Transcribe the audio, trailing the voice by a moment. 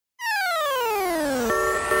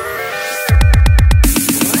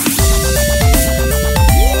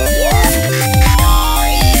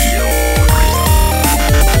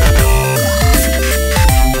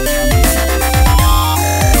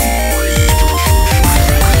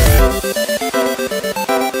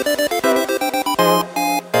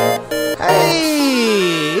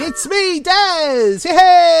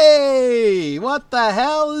What the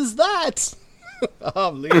hell is that?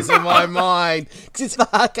 I'm losing my mind. Because it's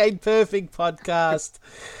the Arcade Perfect podcast.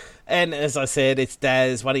 And as I said, it's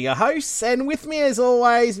Daz, one of your hosts. And with me, as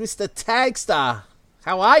always, Mr. Tagster.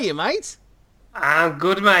 How are you, mate? I'm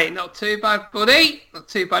good, mate. Not too bad, buddy. Not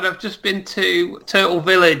too bad. I've just been to Turtle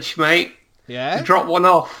Village, mate. Yeah? To drop one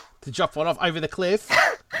off. To drop one off over the cliff?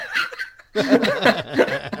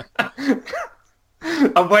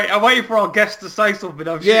 I'm waiting for our guest to say something.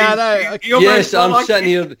 I know. Yes, I'm sitting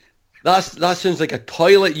here. That sounds like a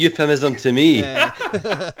toilet euphemism to me. Yeah.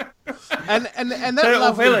 and that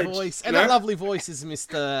lovely Village, voice, and that lovely voice is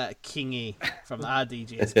Mr. Kingy from the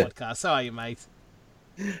RDGS podcast. How are you, mate?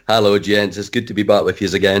 Hello, gents. It's good to be back with you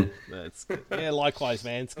again. That's good. Yeah, likewise,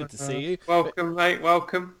 man. It's good to see you. Welcome, mate.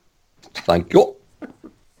 Welcome. Thank you.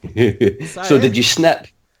 So did you snip?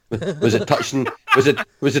 Was it touching? Was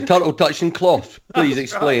the turtle touching cloth? Please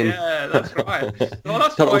explain. Right, yeah, that's right. Well,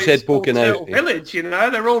 that's Turtle's head poking out. Turtle Village, you know,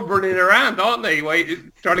 they're all running around, aren't they?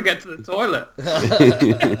 Trying to get to the toilet.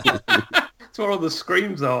 That's where all the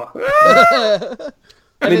screams are.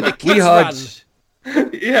 I mean, the kids run.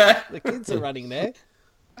 Yeah, the kids are running there.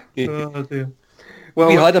 Oh dear. Well,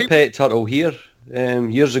 we had a pet turtle here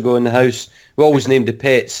years ago in the house. We always named the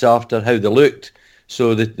pets after how they looked.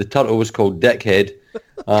 So the turtle was called Dickhead,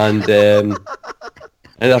 and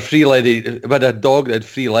our free leg. We had a dog that had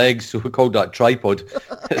 3 legs, so we called that Tripod.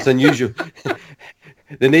 It's unusual.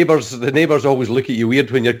 The neighbours always look at you weird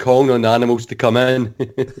when you're calling on the animals to come in.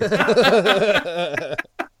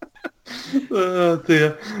 Oh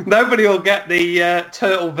dear! Nobody will get the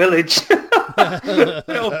Turtle Village,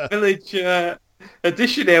 Turtle Village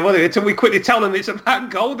edition here, will they? Until we quickly tell them it's about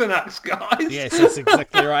Golden Axe, guys. Yes, that's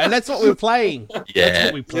exactly right, and that's what we're playing. Yeah, that's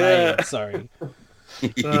what we're playing. Yeah. Sorry. I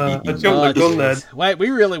jumped the gun then. Wait, we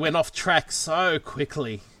really went off track so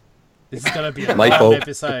quickly. This is going to be a My fun fault.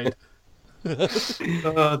 episode.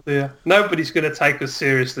 Oh dear! Nobody's going to take us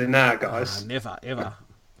seriously now, guys. Never, ever.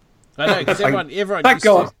 I know, because everyone thank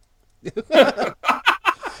God. So,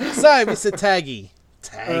 Mr. Taggy.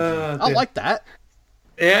 I like that.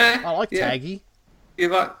 Yeah. I like Taggy. You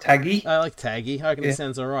like Taggy? I like Taggy. I reckon it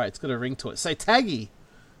sounds alright. It's got a ring to it. So, Taggy.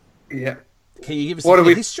 Yeah. Can you give us a bit of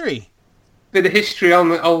history? Bit of history on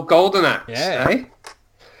the old Golden Axe, eh?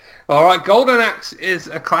 Alright, Golden Axe is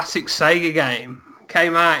a classic Sega game.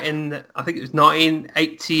 Came out in, I think it was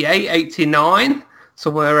 1988, 89,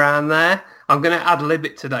 somewhere around there. I'm going to ad-lib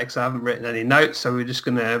it today because I haven't written any notes, so we're just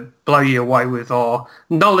going to blow you away with our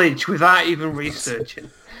knowledge without even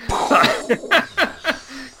researching.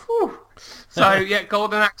 So yeah,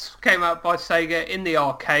 Golden Axe came out by Sega in the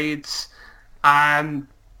arcades.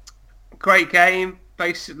 Great game.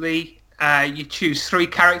 Basically, you choose 3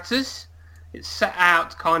 characters. It's set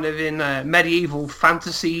out kind of in a medieval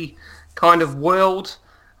fantasy kind of world.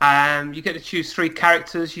 You get to choose 3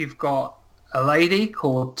 characters. You've got a lady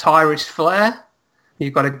called Tyrus Flair.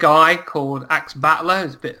 You've got a guy called Axe Battler,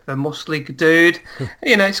 who's a bit of a muscly dude.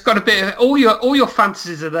 You know, it's got a bit of all your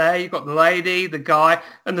fantasies are there. You've got the lady, the guy,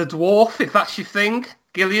 and the dwarf, if that's your thing,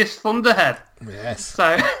 Gilius Thunderhead. Yes.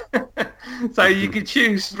 So you can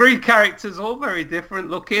choose 3 characters, all very different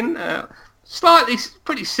looking, slightly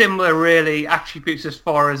pretty similar, really, attributes as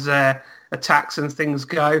far as attacks and things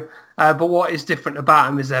go. But what is different about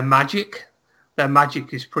them is their magic. Their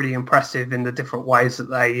magic is pretty impressive in the different ways that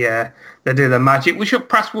they do their magic, which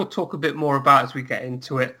perhaps we'll talk a bit more about as we get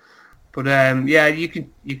into it. But yeah, you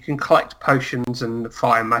can collect potions and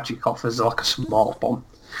fire magic off as like a smart bomb.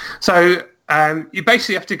 So you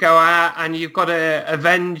basically have to go out and you've got to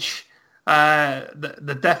avenge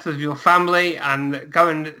the death of your family and go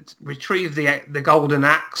and retrieve the Golden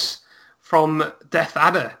Axe from Death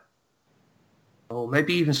Adder. Or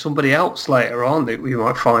maybe even somebody else later on that we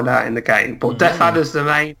might find out in the game. But Death Adder's the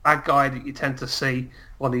main bad guy that you tend to see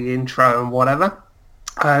on the intro and whatever.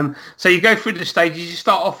 So you go through the stages. You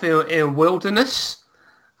start off in a wilderness,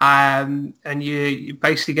 and you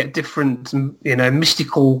basically get different,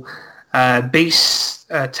 mystical beasts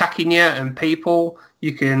attacking you and people.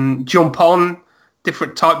 You can jump on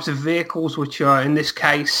different types of vehicles, which are, in this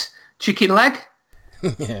case, chicken leg.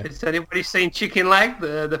 Yeah. Has anybody seen Chicken Leg,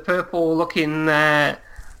 the purple-looking,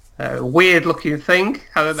 weird-looking thing?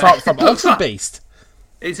 From Altered Beast.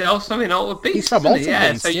 Is it also in Altered Beast? He's from Altered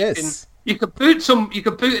Beast, so yes. You could boot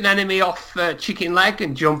an enemy off Chicken Leg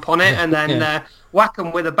and jump on it, and then whack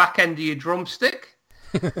them with the back end of your drumstick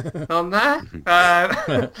on there.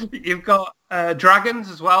 You've got dragons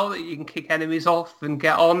as well that you can kick enemies off and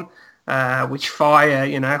get on, which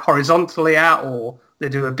fire, horizontally out, or they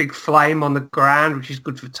do a big flame on the ground, which is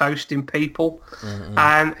good for toasting people.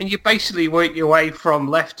 And you basically work your way from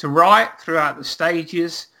left to right throughout the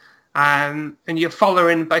stages. and you're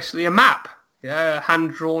following basically a map, a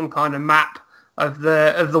hand-drawn kind of map of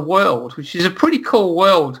the world, which is a pretty cool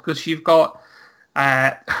world because you've got,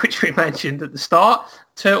 which we mentioned at the start,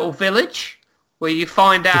 Turtle Village, where you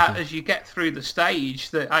find out as you get through the stage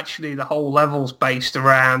that actually the whole level's based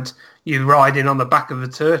around you riding on the back of a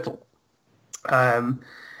turtle.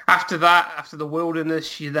 After that, after the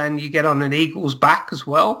wilderness, you get on an eagle's back as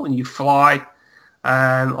well, and you fly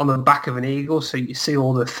on the back of an eagle, so you see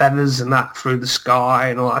all the feathers and that through the sky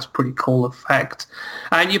and all. That's pretty cool effect.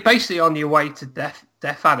 And you're basically on your way to Death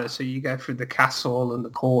Adder, so you go through the castle and the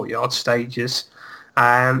courtyard stages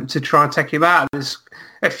to try and take him out. There's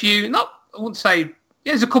a few, I wouldn't say,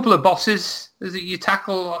 there's a couple of bosses that you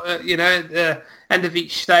tackle, at the end of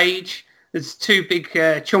each stage. There's two big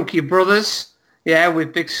chunky brothers,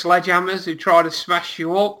 with big sledgehammers who try to smash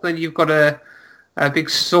you up. Then you've got a big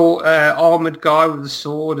sword, armoured guy with a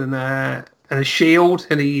sword and a shield,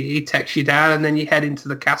 and he takes you down. And then you head into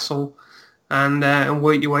the castle and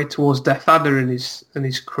work your way towards Death Adder and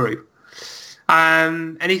his crew.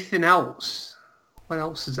 Anything else? What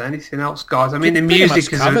else is there? Anything else, guys? I mean, the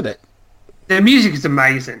music is the music is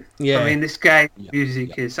amazing. Yeah. I mean, this game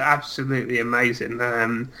music is absolutely amazing.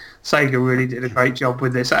 Sega really did a great job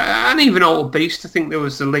with this. And even Altered Beast, I think there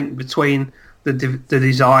was a link between the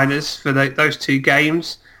designers for those two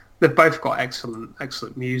games. They've both got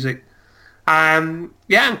excellent music. And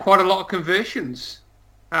quite a lot of conversions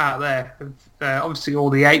out there. Obviously, all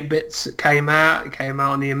the 8-bits that came out. It came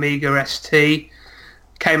out on the Amiga ST.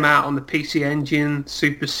 Came out on the PC Engine,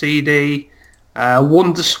 Super CD.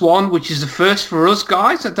 Wonder Swan, which is the first for us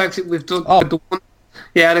guys. I don't think we've done the one.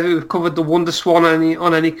 I think we've covered the Wonder Swan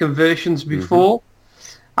on any conversions before.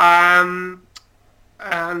 And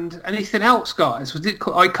anything else, guys?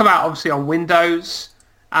 I come out obviously on Windows,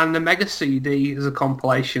 and the Mega CD is a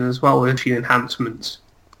compilation as well with a few enhancements.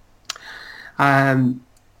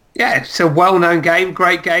 It's a well-known game,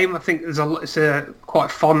 great game. I think it's a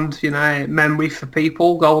quite fond, memory for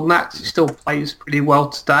people. Golden Axe, it still plays pretty well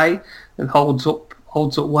today and holds up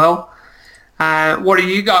well. What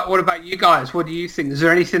about you guys? What do you think? Is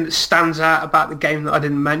there anything that stands out about the game that I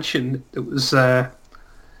didn't mention that was? Not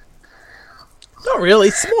really.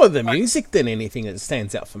 It's more the music than anything that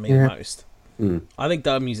stands out for me the most. I think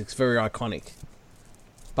the music's very iconic.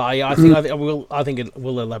 But I think it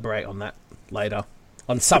will elaborate on that later.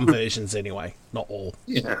 On some versions, anyway, not all.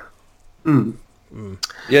 Yeah.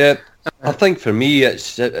 Yeah, I think for me,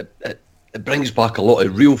 it brings back a lot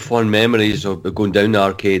of real fun memories of going down the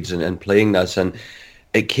arcades and playing this, and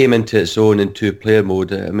it came into its own in 2-player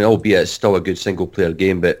mode. I mean, albeit it's still a good single-player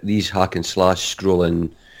game, but these hack and slash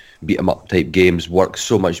scrolling beat-em-up type games work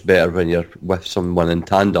so much better when you're with someone in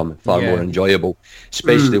tandem, far more enjoyable,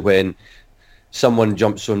 especially when someone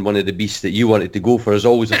jumps on one of the beasts that you wanted to go for. There's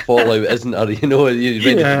always a fallout, isn't there? You're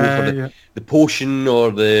ready to go for the potion or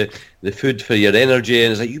the food for your energy,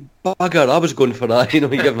 and it's like, you bugger, I was going for that. You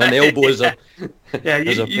give them an elbow as a...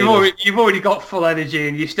 you've already got full energy,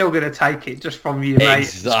 and you're still going to take it just from your mate.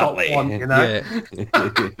 Exactly.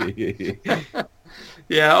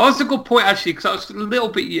 Yeah, that was a good point, actually, because I was a little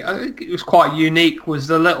bit... I think it was quite unique, was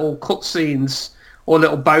the little cutscenes or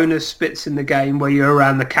little bonus bits in the game where you're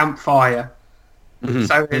around the campfire.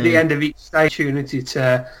 So at the end of each stage, opportunity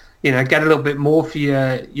to, get a little bit more for your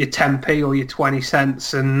 10p or your 20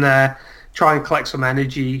 cents and try and collect some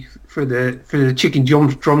energy for the chicken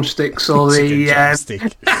drumsticks or the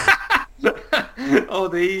or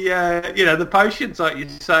the potions, like you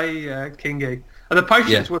say, Kingy. And the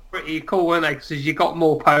potions were pretty cool, weren't they? Because as you got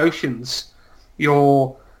more potions,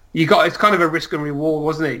 it's kind of a risk and reward,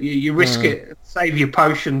 wasn't it? You risk it, save your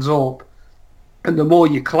potions up. And the more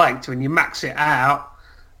you collect, when you max it out,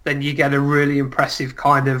 then you get a really impressive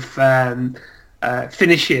kind of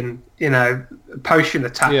finishing, potion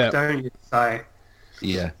attack, don't you? So,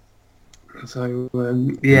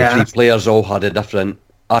 the 3 players all had a different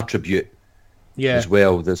attribute as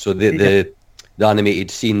well. The animated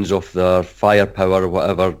scenes of their firepower or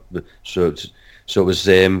whatever. So it was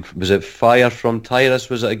it Fire from Tyrus?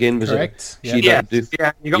 Was it again? Correct. You got the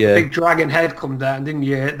big dragon head come down, didn't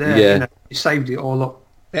you? You saved it all up.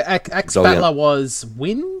 Axe Battler was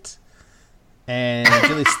Wind, and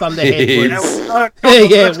Gillis Thunderhead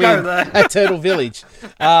was Wind at Turtle Village.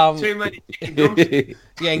 Too many chicken drums.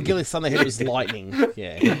 And Gillis Thunderhead was Lightning.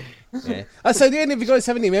 So, do any of you guys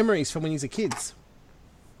have any memories from when you were kids?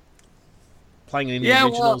 Playing it in the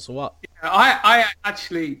originals or what? I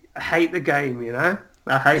actually hate the game,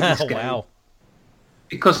 I hate this game. Wow.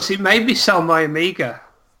 Because it made me sell my Amiga.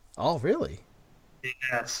 Oh, really?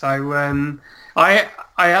 Yeah, so I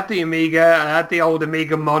had the Amiga, I had the old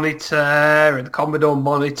Amiga monitor, and the Commodore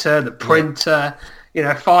monitor, the printer,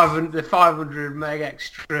 500 meg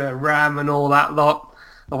extra RAM and all that lot,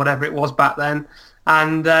 or whatever it was back then.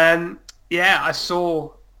 And I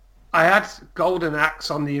had Golden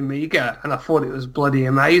Axe on the Amiga, and I thought it was bloody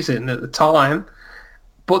amazing at the time.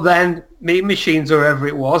 But then Mean Machines, or whoever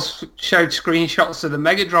it was, showed screenshots of the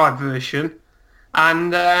Mega Drive version,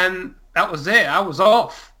 and that was it. I was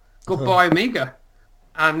off. Goodbye, Amiga.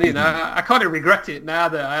 And, I kind of regret it now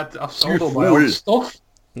that I've sold all my old stuff.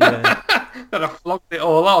 Yeah. That I flogged it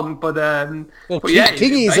all on. But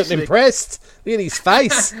Kingy isn't impressed. Look at his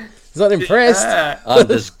face. He's not impressed. I'm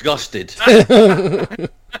disgusted. I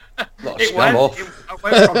went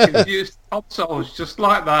from confused consoles just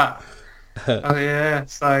like that. Oh yeah,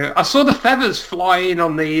 so I saw the feathers fly in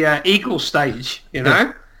on the Eagle stage, and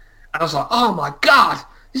I was like, oh my god,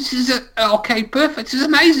 this is okay, perfect, this is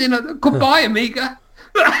amazing, goodbye Amiga.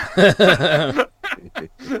 And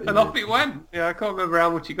off it went. I can't remember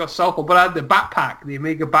how much it got sold for, but I had the backpack, the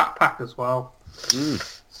Amiga backpack as well.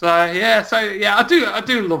 So I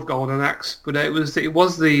do love Golden Axe, but it was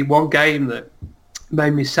the one game that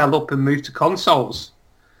made me sell up and move to consoles.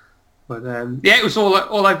 But it was all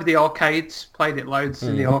over the arcades. Played it loads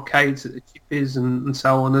in the arcades at the Chippies and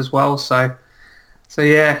so on as well. So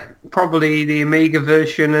yeah, probably the Amiga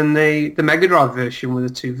version and the Mega Drive version were the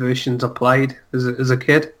two versions I played as a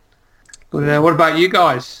kid. But what about you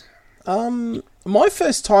guys? My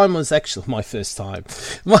first time was actually my first time.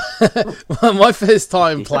 My first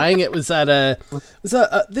time playing it was at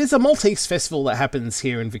there's a Maltese festival that happens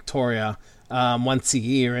here in Victoria once a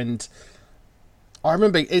year, and I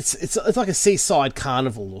remember it's like a seaside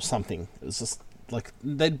carnival or something. It was just like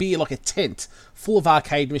there'd be like a tent full of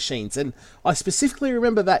arcade machines, and I specifically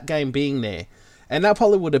remember that game being there, and that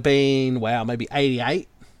probably would have been maybe 88,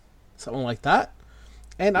 something like that.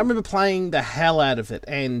 And I remember playing the hell out of it,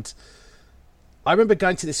 and I remember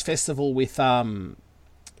going to this festival with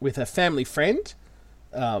a family friend.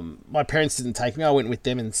 My parents didn't take me; I went with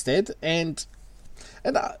them instead, and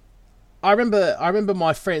I remember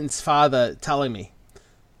my friend's father telling me,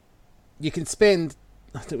 you can spend,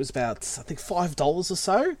 it was about, I think $5 or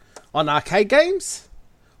so on arcade games,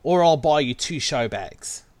 or I'll buy you 2 show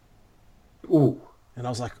bags. Ooh. And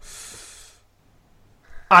I was like,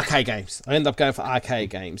 arcade games. I ended up going for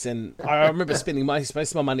arcade games, and I remember spending most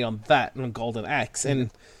of my money on that and on Golden Axe.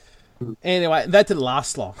 And anyway, that didn't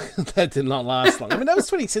last long. That did not last long. I mean, that was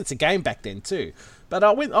 20 cents a game back then too. But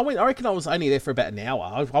I reckon I was only there for about an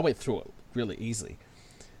hour. I went through it really easily.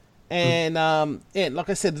 And like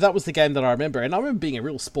I said, that was the game that I remember. And I remember being a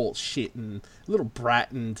real sports shit and a little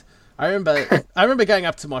brat. And I remember going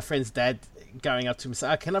up to my friend's dad, going up to him and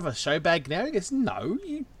saying, can I have a show bag now? He goes, no,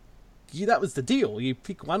 you that was the deal. You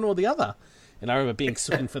pick one or the other. And I remember being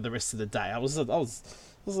sooking for the rest of the day. I was a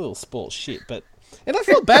little sports shit, but. And I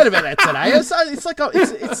feel bad about that today.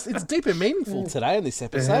 It's deep and meaningful today in this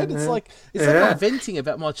episode. It's like I'm venting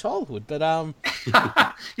about my childhood, but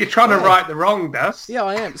you're trying to right the wrong, Dust. Yeah,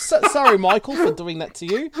 I am. Sorry, Michael, for doing that to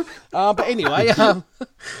you. But anyway, that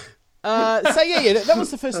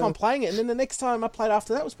was the first time playing it, and then the next time I played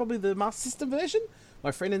after that was probably the Master System version.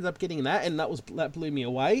 My friend ended up getting that, and that blew me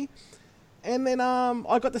away. And then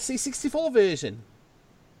I got the C64 version,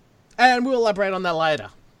 and we'll elaborate on that later.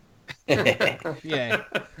 Yeah,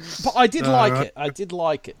 but I did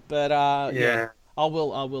like it. But I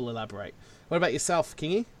will elaborate. What about yourself,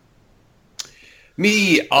 Kingy?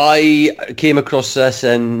 Me, I came across this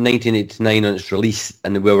in 1989 on its release,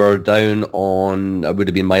 and we were down on, it would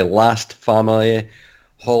have been my last family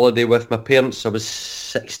holiday with my parents. I was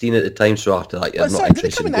 16 at the time, so after that, I'm not interested.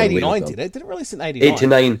 Did it come in 89, did it? Did it release in 89?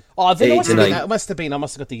 89. Oh, then it must have been. I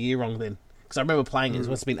must have got the year wrong then, because I remember playing it. It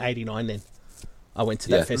must have been 89 then. I went to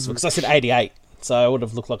that festival, because I said 88, so I would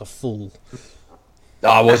have looked like a fool.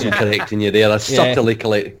 I wasn't correcting you there. I subtly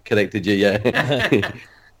corrected you, yeah.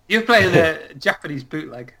 You're playing a Japanese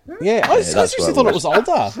bootleg. Yeah, I seriously thought it was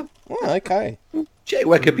older. Oh, okay. Check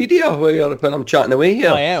Wikipedia when I'm chatting away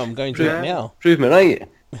here. I am. I'm going to it now. Prove me right.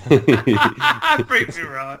 Prove me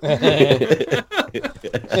right.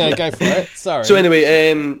 Yeah, go for it. Sorry. So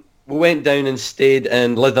anyway, we went down and stayed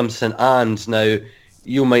in Lytham St Anne's. Now,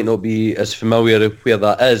 you might not be as familiar with where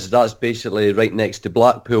that is. That's basically right next to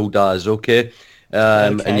Blackpool, Daz, okay?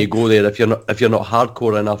 And you go there if you're not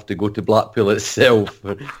hardcore enough to go to Blackpool itself.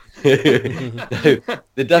 Now,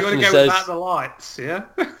 the difference is without the lights, yeah.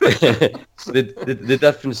 the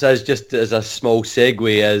difference is, just as a small segue,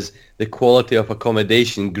 is the quality of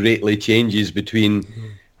accommodation greatly changes between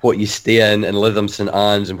what you stay in Lytham St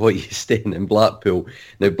Anne's and what you stay in Blackpool.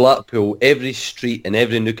 Now, Blackpool, every street and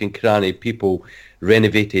every nook and cranny, people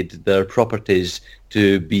renovated their properties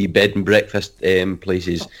to be bed and breakfast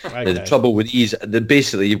places. Okay. Now, the trouble with these,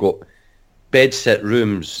 basically you've got bed-set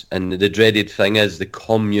rooms, and the dreaded thing is the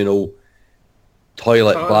communal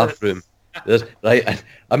toilet bathroom. Right, I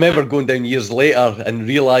remember going down years later and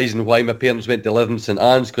realising why my parents went to Lytham St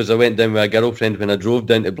Anne's, because I went down with a girlfriend when I drove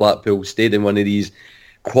down to Blackpool, stayed in one of these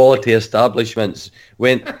quality establishments.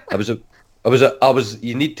 You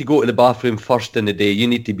need to go to the bathroom first in the day. You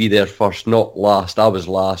need to be there first, not last. I was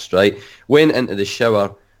last, right? Went into the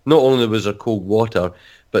shower. Not only was there cold water,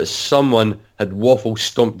 but someone had waffle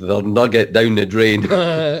stomped their nugget down the drain.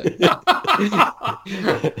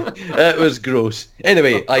 It was gross.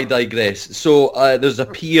 Anyway, I digress. So there's a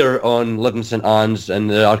pier on Lytham St Anne's, and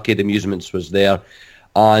the Arcade Amusements was there.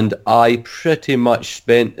 And I pretty much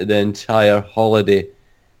spent the entire holiday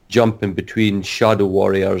jumping between Shadow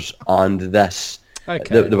Warriors and this.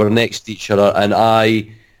 Okay. They were next to each other, and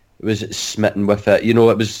I was smitten with it. You know,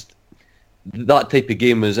 it was that type of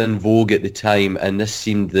game was in vogue at the time, and this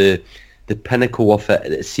seemed the pinnacle of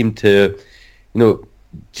it. It seemed to,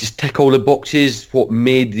 just tick all the boxes. What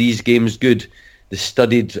made these games good? They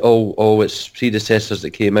studied all its predecessors that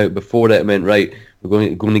came out before it and went, right,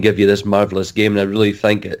 we're going to give you this marvellous game, and I really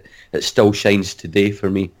think it still shines today for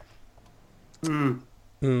me. I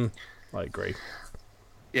agree.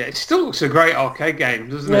 Yeah, it still looks a great arcade game,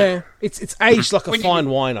 doesn't it? Yeah, it's aged like a fine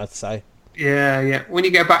wine, I'd say. Yeah. When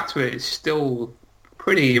you go back to it, it's still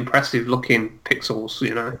pretty impressive looking pixels,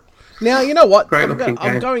 Now, you know what? Great I'm looking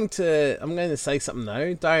game. going to say something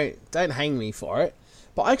though. Don't hang me for it.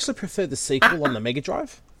 But I actually prefer the sequel on the Mega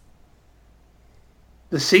Drive.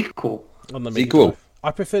 The sequel? On the Mega Sequel? Drive.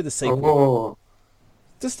 I prefer the sequel. Oh.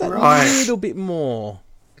 Just that Right. little bit more.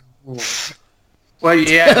 Well,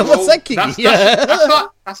 yeah. What's that, Kiki?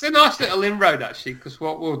 That's a nice little inroad, actually, because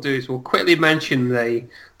what we'll do is we'll quickly mention the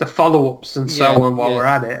follow-ups and so on while we're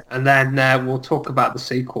at it, and then we'll talk about the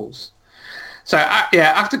sequels. So,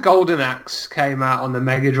 after Golden Axe came out on the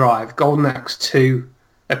Mega Drive, Golden Axe 2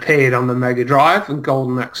 appeared on the Mega Drive, and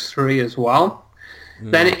Golden Axe 3 as well.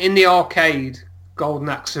 Then in the arcade, Golden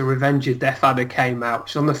Axe: The Revenge of Death Adder came out,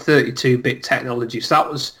 which is on the 32-bit technology. So that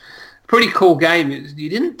was a pretty cool game. You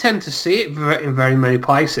didn't tend to see it in very many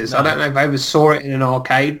places. No. I don't know if I ever saw it in an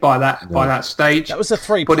arcade by that stage. That was a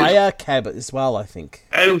 3-player cab as well, I think.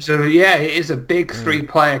 It is a big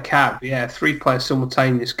 3-player cab. Yeah, 3-player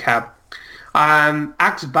simultaneous cab.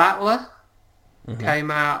 Axe Battler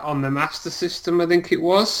came out on the Master System, I think it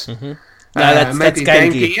was. No, that's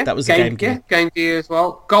Game Gear. That was a Game Gear. Game Gear as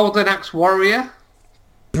well. Golden Axe Warrior.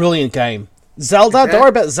 Brilliant game. Zelda, don't worry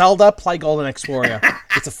about Zelda, play Golden Axe Warrior.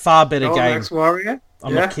 It's a far better Golden game. Axe Warrior.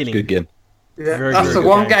 I'm not kidding. Good game. Yeah. Very, That's very the good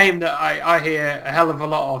one game. game that I hear a hell of a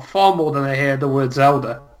lot of, far more than I hear the word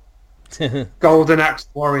Zelda. Golden Axe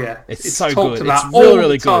Warrior. It's so talked good. about It's really, all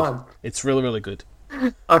really the good. time. It's really, really good.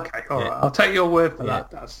 Okay, all right. I'll take your word for that,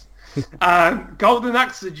 Daz. Golden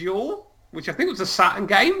Axe The Duel, which I think was a Saturn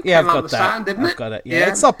game. Yeah, I've Came out got on the that. Saturn, didn't I've it? got it. Yeah,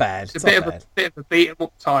 it's not bad. It's It's a bit not of bad. a bit of a beat 'em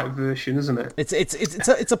up type version, isn't it?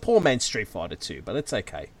 It's a poor man's Street Fighter 2, but it's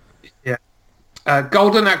okay. Yeah.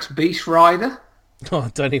 Golden Axe Beast Rider. Oh,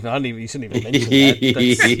 you shouldn't even mention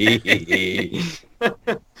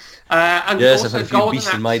that. And Yes, I've also had a few Golden beasts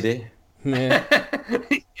in Axe. my day. Yeah.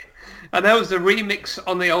 And there was a remix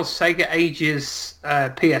on the old Sega Ages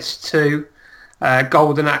PS2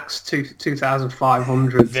 Golden Axe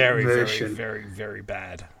 2500 Very, version. very, very, very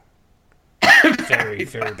bad. Very,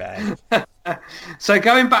 very bad. So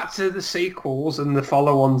going back to the sequels and the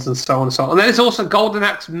follow-ons and so on and so on, and there's also Golden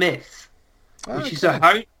Axe Myth, which is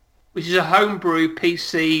a homebrew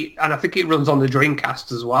PC, and I think it runs on the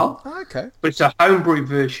Dreamcast as well. Okay. But it's a homebrew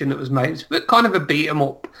version that was made. It's kind of a beat 'em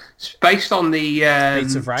up. It's based on the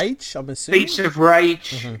Beats of Rage, I'm assuming. Beats of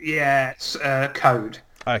Rage, code.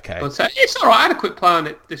 Okay. But it's all right. I had a quick play on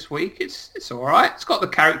it this week. It's all right. It's got the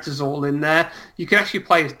characters all in there. You can actually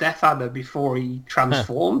play as Death Adder before he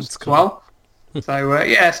transforms as well. So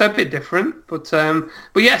it's a bit different. But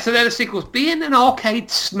yeah, so they're the sequels. Being an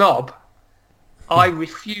arcade snob, I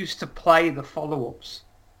refuse to play the follow-ups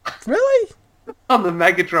Really? on the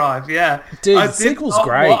Mega Drive. Yeah, Dude, I the did sequel's not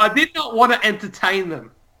great. I did not want to entertain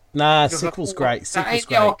them. Nah, Because I sequel's thought, great. That Sequel's ain't the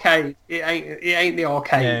great. arcade. It ain't the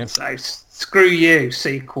arcade. Yeah. So screw you,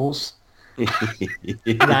 sequels. Nah, you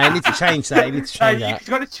need to change that. You need to change that. You've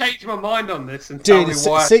got to change my mind on this and tell Dude, me the,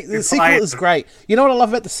 why. the sequel is great. You know what I love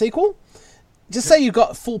about the sequel? Just say you've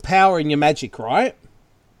got full power in your magic, right?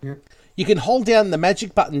 Yeah. You can hold down the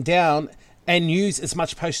magic button down and use as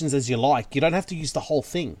much potions as you like. You don't have to use the whole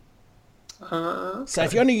thing. Okay. So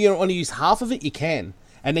if you only want to use half of it, you can.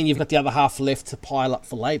 And then you've got the other half left to pile up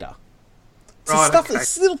for later. So Right, stuff, okay.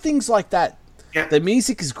 it's little things like that. Yeah. The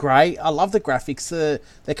music is great. I love the graphics.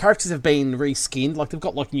 The characters have been reskinned. Like, they've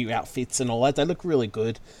got, like, new outfits and all that. They look really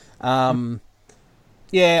good.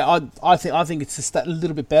 Yeah, I think it's just that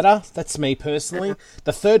little bit better. That's me personally.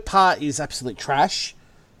 The third part is absolute trash.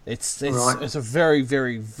 It's Right. a very,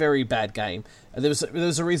 very, very bad game. And there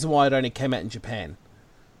was a reason why it only came out in Japan.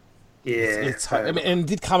 Yeah. I mean, and it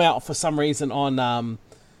did come out for some reason on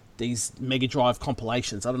these Mega Drive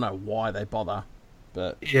compilations. I don't know why they bother,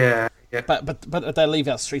 but yeah. but they leave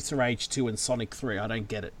out Streets of Rage 2 and Sonic 3. I don't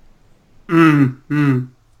get it.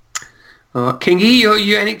 Kingy,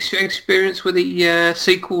 you any experience with the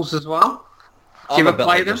sequels as well? Do I'm you a ever bit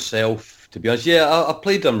play like them? yourself, to be honest. Yeah, I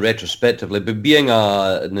played them retrospectively, but being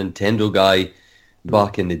a Nintendo guy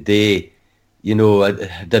back in the day, you know, I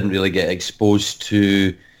didn't really get exposed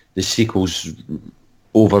to the sequels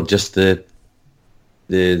over just the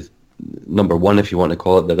number one, if you want to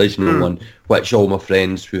call it, the original one, which all my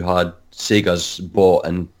friends who had Segas bought,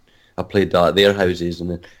 and I played that at their houses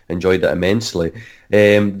and enjoyed it immensely.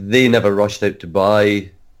 They never rushed out to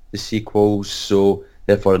buy the sequels, so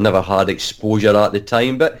therefore I never had exposure at the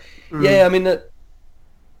time. But yeah, I mean,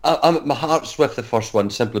 my heart's with the first one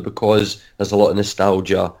simply because there's a lot of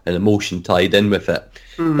nostalgia and emotion tied in with it.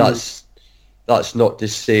 That's not to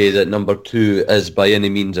say that number two is by any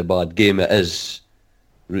means a bad game. It is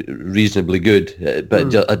reasonably good,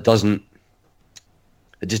 but it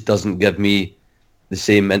just doesn't give me the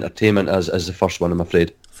same entertainment as the first one, I'm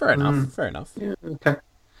afraid. Fair enough. Yeah, okay.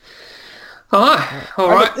 All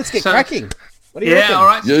right. Let's get So- cracking. What do you reckon? all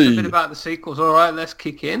right. So a Yay. bit about the sequels. All right, let's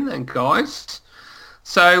kick in then, guys.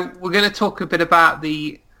 So we're going to talk a bit about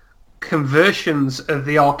the conversions of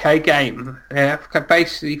the arcade game,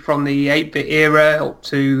 basically from the 8-bit era up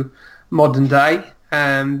to modern day.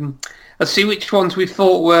 Let's see which ones we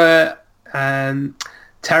thought were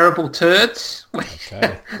terrible turds.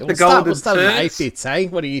 Okay. The We'll golden start with turds. 8-bits, eh?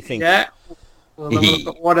 What do you think? Yeah. We'll have a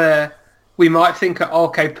look at what we might think are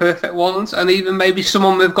arcade perfect ones, and even maybe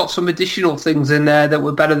someone we've got some additional things in there that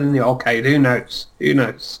were better than the arcade. Who knows?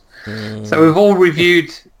 So we've all reviewed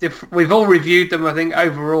them, I think,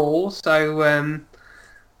 overall. So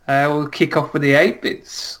we'll kick off with the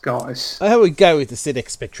 8-bits, guys. How we go with the ZX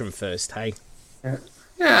Spectrum first, hey?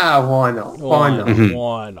 Yeah, why not? Why not?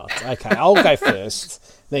 Why not? Okay, I'll go first.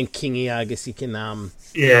 Then Kingy, I guess you can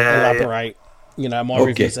Yeah. elaborate. You know, my Okay.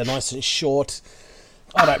 reviews are nice and short.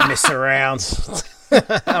 I don't mess around.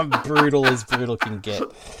 I'm brutal as brutal can get.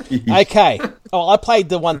 Okay. Oh, I played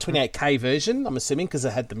the 128K version, I'm assuming, because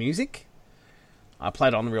it had the music. I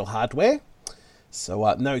played on real hardware.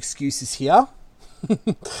 So no excuses here.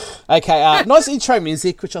 Okay, nice intro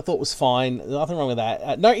music, which I thought was fine. Nothing wrong with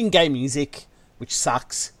that. No in-game music, which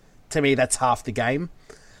sucks. To me, that's half the game.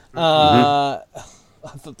 I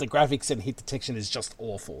thought the graphics and hit detection is just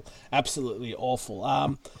awful. Absolutely awful.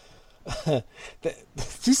 I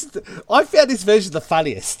found this version the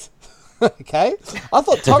funniest. Okay? I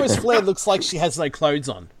thought Thomas Flair looks like she has no clothes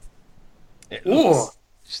on. Ooh.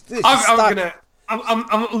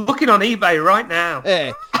 I'm looking on eBay right now.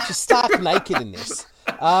 Yeah, she's stark naked in this.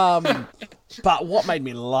 But what made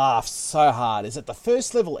me laugh so hard is that the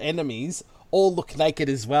first level enemies all look naked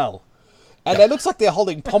as well. And it looks like they're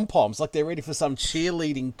holding pom-poms, like they're ready for some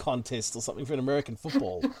cheerleading contest or something for an American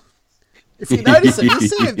football. If you notice it, you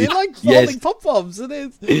see them, they're like holding pom-poms. And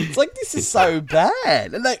it's like, this is so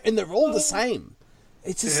bad. And they're all the same.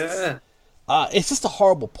 It's just... Yeah. It's just a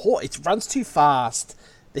horrible port. It runs too fast.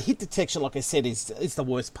 The hit detection, like I said, is the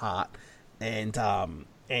worst part, and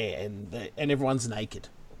everyone's naked.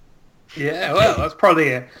 Yeah, well, that's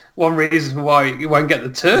probably one reason why you won't get the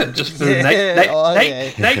turn, just for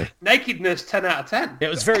Yeah, nakedness. 10 out of 10. It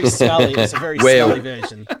was very scully. It was a very scully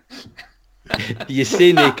version. You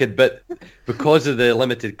say naked, but because of the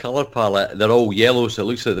limited colour palette, they're all yellow, so it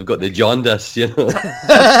looks like they've got the jaundice, you know.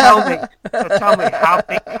 Tell me,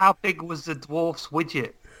 how big was the dwarf's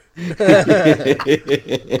widget?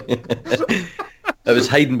 It was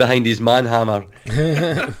hiding behind his manhammer.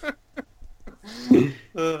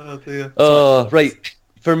 Oh dear. Right.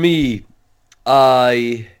 For me,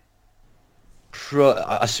 I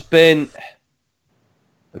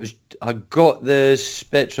got the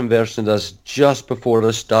Spectrum version that's just before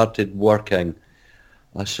I started working.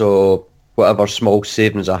 So whatever small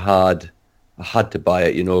savings I had to buy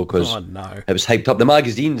it, you know, because it was hyped up. The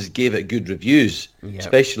magazines gave it good reviews,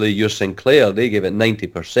 especially your Sinclair. They gave it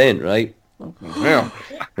 90%, right? Yeah.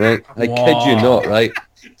 Right. I kid you not, right?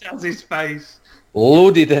 That's his face.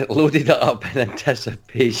 loaded it up in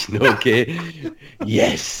anticipation. Okay,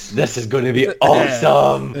 yes, this is going to be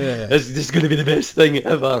awesome. Yeah. This is going to be the best thing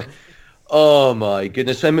ever. Oh my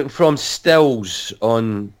goodness! I mean, from stills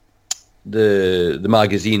on the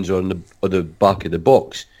magazines or on the back of the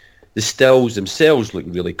box, the stills themselves look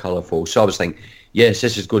really colourful. So I was thinking, yes,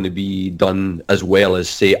 this is going to be done as well as,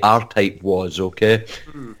 say, R-Type was. Okay,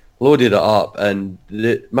 loaded it up, and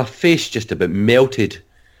my face just about melted.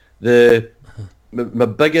 My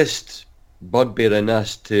biggest bugbear in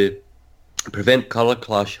this, to prevent colour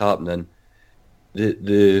clash happening,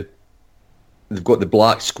 they've got the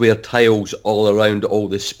black square tiles all around all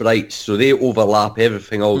the sprites, so they overlap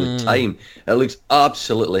everything all the time. It looks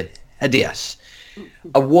absolutely hideous.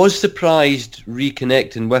 I was surprised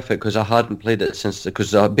reconnecting with it because I hadn't played it since,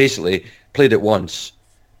 because I basically played it once,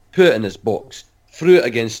 put it in this box, threw it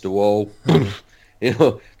against the wall,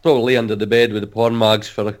 probably under the bed with the porn mags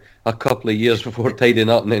for a couple of years before tidying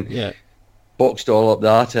up, and then boxed it all up the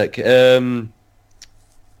attic.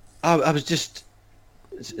 I was just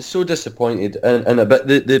so disappointed, and but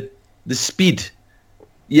the speed,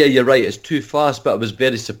 yeah, you're right, it's too fast, but I was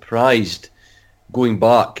very surprised going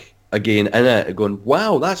back again in it, going,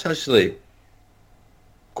 wow, that's actually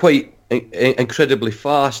quite incredibly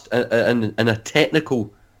fast, and a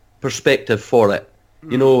technical perspective for it.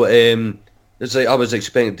 It's like I was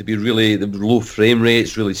expecting it to be really the low frame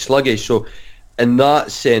rates, really sluggish. So, in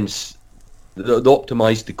that sense, they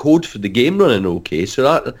optimised the code for the game running okay.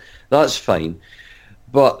 So that's fine.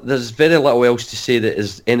 But there's very little else to say that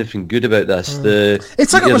is anything good about this.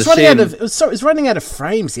 It's like it was running out of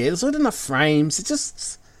frames. Yeah, there's not enough frames. It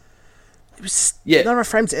was not enough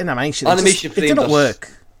frames. Animation frames, it didn't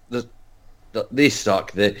work. They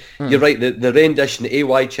suck. You're right, the rendition, the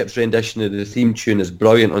AY Chips rendition of the theme tune is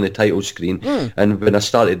brilliant on the title screen. And when I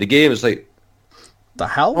started the game, it's like, the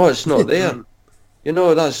hell? Oh, it's not there.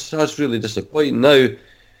 That's really disappointing. Now,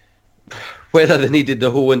 whether they needed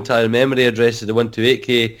the whole entire memory address of the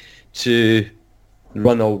 128K to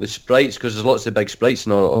run all the sprites, because there's lots of big sprites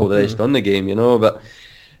and all the rest on the game, but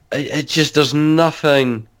it just, there's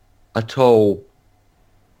nothing at all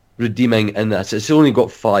redeeming in this. It's only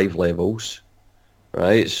got 5 levels,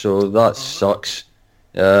 right? So that sucks.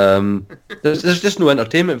 There's just no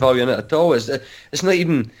entertainment value in it at all. It's not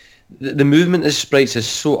even the movement of sprites is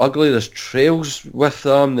so ugly. There's trails with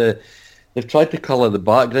them. They've tried to colour the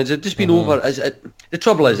backgrounds. They've just been over. The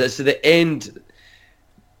trouble is, it's to the end,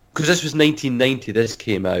 because this was 1990. This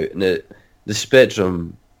came out, and the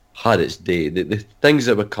Spectrum had its day. The things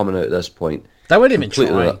that were coming out at this point, they weren't even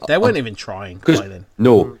trying. They weren't even trying by then.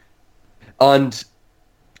 No. And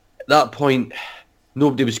at that point,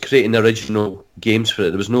 nobody was creating original games for it.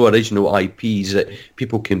 There was no original IPs that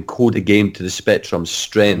people can code a game to the Spectrum's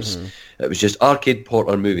strengths. It was just arcade port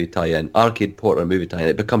or movie tie-in, arcade port or movie tie-in.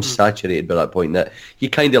 It becomes saturated by that point that you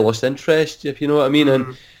kind of lost interest, if you know what I mean.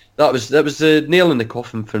 And that was the nail in the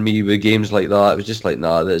coffin for me with games like that. It was just like,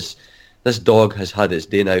 nah, this dog has had its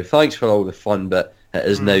day now. Thanks for all the fun, but it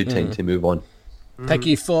is now time to move on. Thank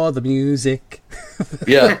you for the music.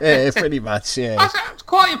 Yeah. Yeah, pretty much, yeah. I was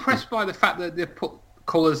quite impressed by the fact that they put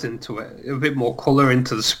colours into it, a bit more colour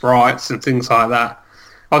into the sprites and things like that.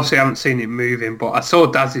 Obviously, I haven't seen it moving, but I saw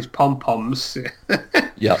Daz's pom-poms.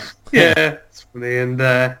 Yeah. Yeah, it's funny. And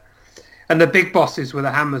the big bosses with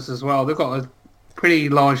the hammers as well. They've got a pretty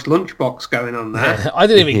large lunchbox going on there. I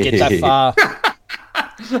didn't even get that far.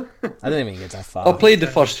 I played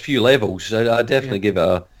the first few levels. I definitely give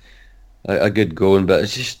it a good going, but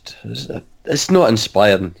it's not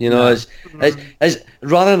inspiring. It's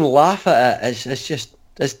rather than laugh at it,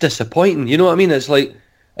 it's disappointing. You know what I mean? It's like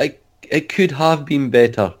it could have been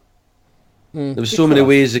better. There was so many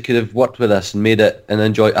ways they could have worked with this and made it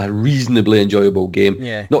a reasonably enjoyable game.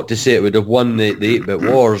 Yeah. Not to say it would have won the 8-bit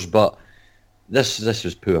wars, but this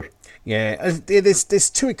was poor. Yeah, there's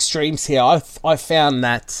two extremes here. I found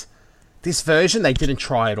that this version they didn't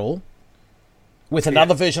try at all. With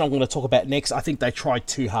another version I'm going to talk about next, I think they tried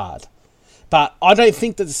too hard. But I don't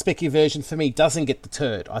think that the Specky version for me doesn't get the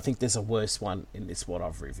turd. I think there's a worse one in this what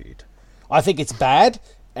I've reviewed. I think it's bad,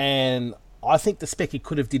 and I think the Specky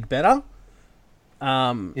could have did better.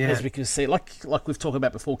 As we can see, like we've talked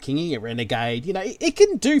about before, Kingy, a Renegade, it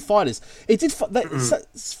can do fighters. It did.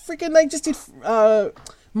 Freaking, they just did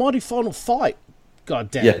Mighty Final Fight.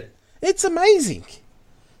 God damn it, it's amazing.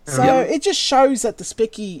 So it just shows that the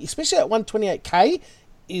Specky, especially at 128K,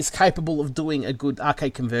 is capable of doing a good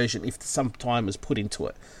arcade conversion if some time is put into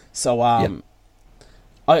it. So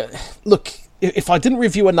if I didn't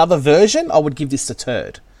review another version, I would give this a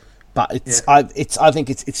turd. But I think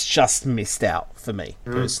it's just missed out for me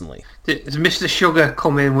personally. Has Mr. Sugar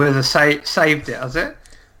come in with a saved it? Has it?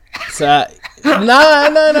 So, no,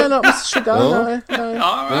 not Mr. Sugar. No.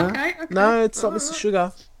 Oh, okay. No, it's not Mr.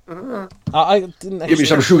 Sugar. I didn't actually... Give me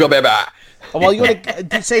some sugar, baby. Oh, well, you want to...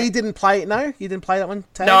 Did you say you didn't play it? No? You didn't play that one,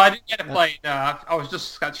 Tad? No, I didn't get to play it. No, I was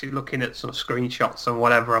just actually looking at some screenshots and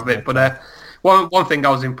whatever of it. But one thing I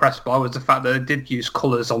was impressed by was the fact that they did use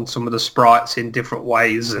colours on some of the sprites in different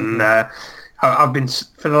ways. And I've been,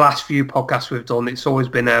 for the last few podcasts we've done, it's always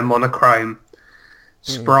been a monochrome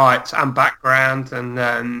sprites and background.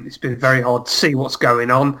 And it's been very hard to see what's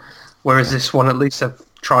going on. Whereas this one, at least I've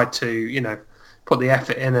tried to, put the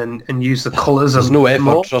effort in and use the colours. There's no effort,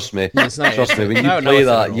 more. trust me. Trust me, when you play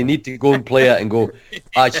that, you need to go and play it and go,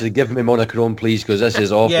 actually, give me monochrome, please, because this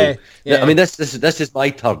is awful. Yeah. I mean, this is my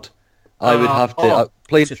third. I would have to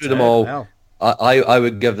play through them all. Wow. I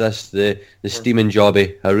would give this the steaming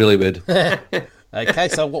jobby. I really would. Okay,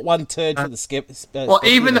 so what 1/3 for the skip? Well,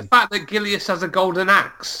 even the fact that Gilius has a golden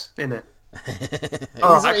axe in it. He's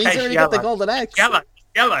already got the golden axe.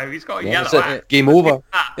 Yellow. He's got a yellow axe. Game over.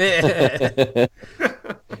 Okay.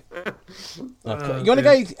 You want to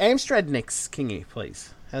go Amstrad next, Kingy,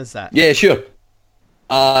 please? How's that? Yeah, sure.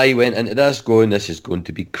 I went into this going, this is going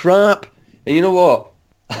to be crap. And you know what?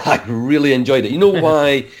 I really enjoyed it. You know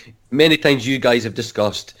why? Many times you guys have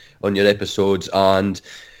discussed on your episodes, and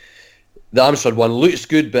the Amstrad one looks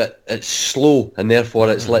good, but it's slow, and therefore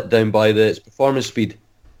it's let down by its performance speed.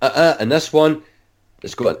 And this one,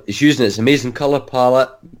 it's using its amazing colour palette,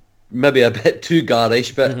 maybe a bit too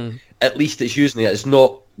garish, but at least it's using it. It's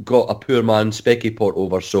not got a poor man specky port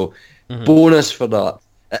over, so bonus for that.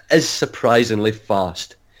 It is surprisingly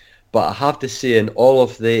fast, but I have to say, in all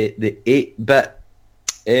of the 8-bit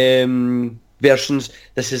versions,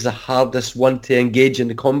 this is the hardest one to engage in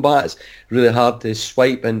the combat. It's really hard to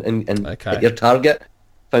swipe and hit your target.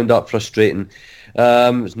 Found that frustrating.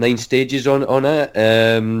 There's 9 stages on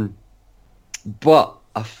it. But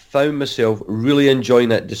I found myself really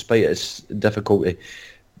enjoying it despite its difficulty,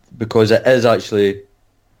 because it is actually,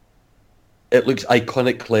 it looks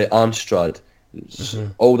iconically Amstrad.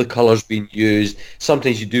 All the colours being used.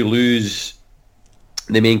 Sometimes you do lose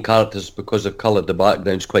the main characters because they've coloured the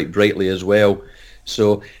backgrounds quite brightly as well.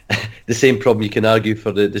 So the same problem you can argue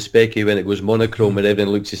for the Specky when it goes monochrome and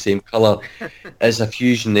everything looks the same colour. It's a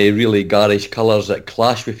fusion of really garish colours that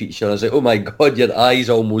clash with each other. It's like, oh my God, your eyes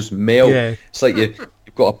almost melt. Yeah. It's like you've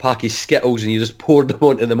got a pack of Skittles and you just poured them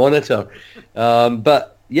onto the monitor.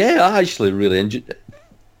 But yeah, I actually really enjoyed it.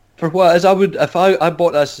 For what is, I would, if I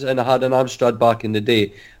bought this and I had an Amstrad back in the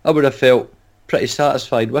day, I would have felt pretty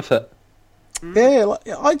satisfied with it. Yeah,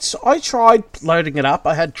 I tried loading it up.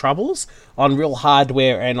 I had troubles on real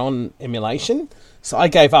hardware and on emulation, so I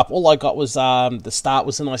gave up. All I got was the start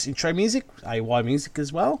was a nice intro music, AY music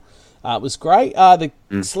as well. It was great. The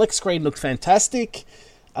select screen looked fantastic,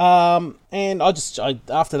 and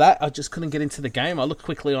after that I just couldn't get into the game. I looked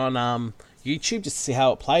quickly on YouTube just to see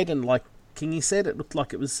how it played, and like Kingy said, it looked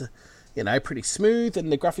like it was pretty smooth,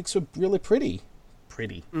 and the graphics were really pretty.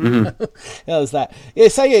 How was that? Yeah,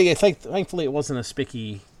 so thankfully it wasn't a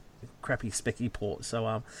crappy specky port.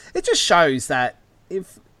 So it just shows that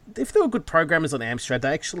if there were good programmers on Amstrad,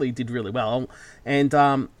 they actually did really well. And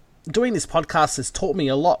doing this podcast has taught me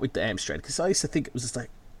a lot with the Amstrad, because I used to think it was just a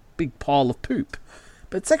big pile of poop,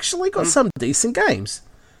 but it's actually got some decent games.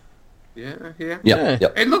 Yeah.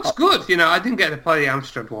 It looks good. I didn't get to play the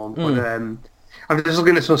Amstrad one, but I'm just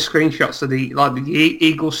looking at some screenshots of the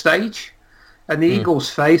Eagle stage. And the Eagle's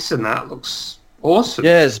face and that looks awesome.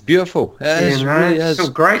 Yeah, it's beautiful. It really is.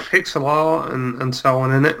 Some great pixel art and so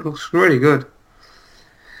on in it. It looks really good.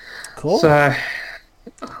 Cool. So,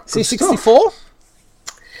 C64?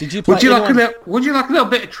 Did you play Would you like a little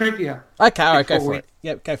bit of trivia? Okay, all right, go for it.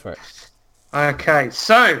 Yep, go for it. Okay,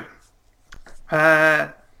 so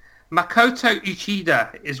Makoto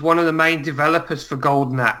Uchida is one of the main developers for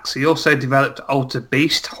Golden Axe. He also developed Altered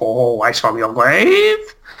Beast. Ice from your grave.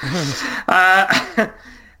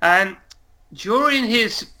 And during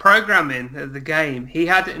his programming of the game, he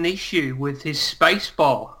had an issue with his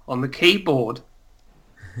spacebar on the keyboard,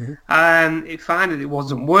 and it found that it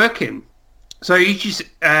wasn't working. So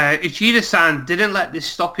Uchida-san didn't let this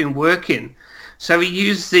stop him working, so he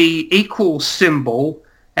used the equal symbol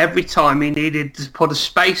every time he needed to put a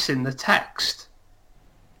space in the text.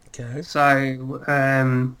 Okay.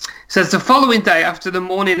 So says the following day after the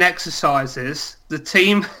morning exercises, the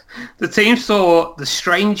team saw the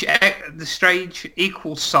strange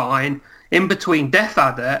equal sign in between Death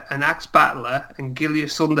Adder and Axe Battler and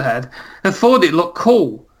Gilius Thunderhead and thought it looked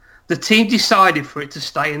cool. The team decided for it to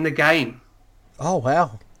stay in the game. Oh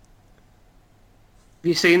wow!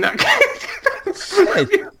 you seen that?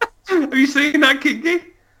 Yeah. Have you seen that, Kingy?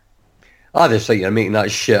 I just think you're making that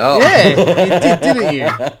shit up. Yeah, you did, didn't you?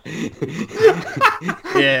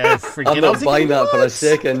 Yeah, freaking. I'm not buying that for a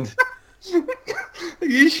second. Are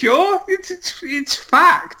you sure? It's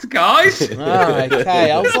fact, guys. Oh,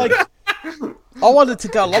 okay. I was like, I wanted to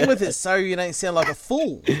go along with it so you don't sound like a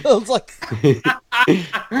fool. I was like,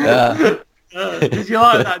 Yeah. Did you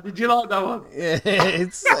like that? Did you like that one? yeah,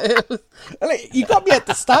 I mean, you got me at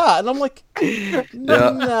the start, and I'm like,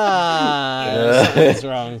 nah, something's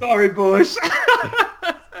wrong. Sorry, boys.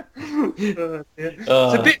 It's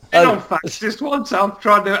a bit thin on facts. Just once, I'm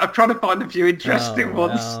trying to find a few interesting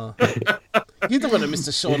ones. Well. You're the one,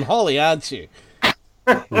 Mr. Sean Holly, aren't you?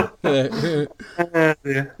 That's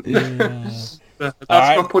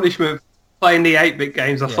my punishment. Playing the 8-bit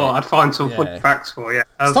games, I thought I'd find some fun facts for you.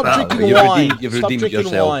 How's Stop that? drinking wine. You've Stop redeemed drinking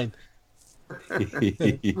yourself. wine.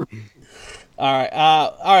 All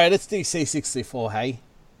right. Let's do C64. Hey.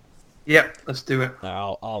 Yep, let's do it.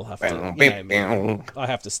 I'll have to. You know me, I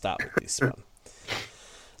have to start with this one.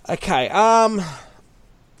 Okay.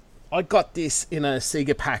 I got this in a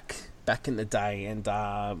Sega pack back in the day, and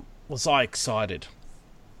was I excited?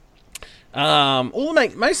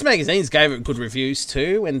 Most magazines gave it good reviews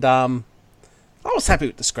too, and I was happy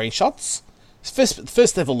with the screenshots.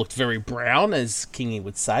 First level looked very brown, as Kingy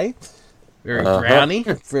would say. Very browny.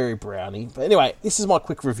 Very browny. But anyway, this is my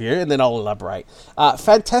quick review, and then I'll elaborate.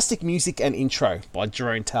 Fantastic music and intro by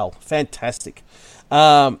Jerome Tell. Fantastic.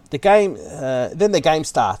 Then the game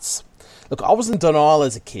starts. Look, I was in denial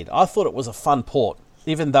as a kid. I thought it was a fun port,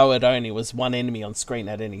 even though it only was one enemy on screen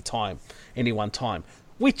at any one time.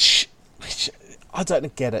 Which I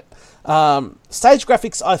don't get it. Stage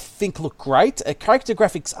graphics, I think, look great. Character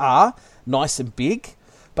graphics are nice and big,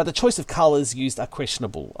 but the choice of colours used are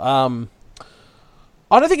questionable.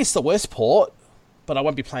 I don't think it's the worst port, but I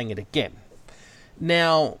won't be playing it again.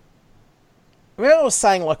 Now, remember I was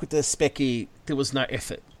saying, like, with the Specky, there was no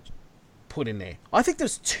effort put in there. I think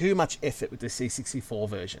there's too much effort with the C64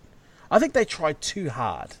 version. I think they tried too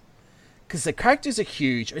hard. Because the characters are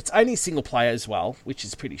huge. It's only single player as well, which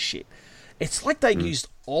is pretty shit. It's like they used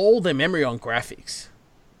all their memory on graphics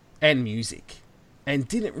and music and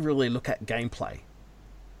didn't really look at gameplay.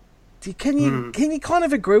 Can you kind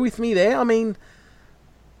of agree with me there? I mean...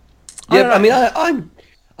 I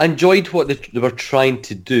enjoyed what they were trying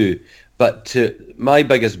to do, but my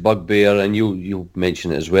biggest bugbear, and you'll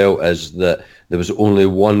mention it as well, is that there was only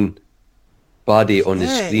one body on the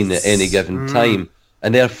screen at any given time,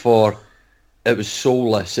 and therefore it was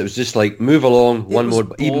soulless. It was just like, move along, one more.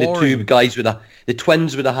 Boring. Even the two guys the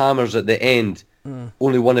twins with the hammers at the end,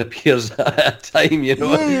 only one appears at a time, you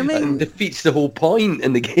know, and defeats the whole point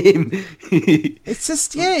in the game. It's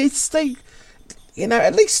just,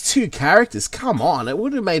 at least two characters. Come on, it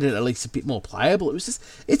would have made it at least a bit more playable. It's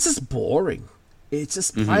just boring. It's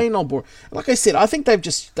just plain old boring. Like I said, I think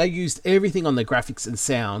they used everything on the graphics and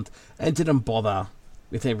sound and didn't bother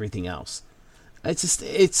with everything else.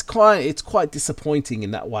 It's quite disappointing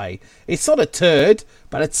in that way. It's not a turd,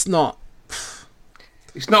 but it's not.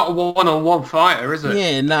 It's not a one-on-one fighter, is it?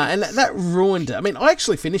 Yeah, no, and that ruined it. I mean, I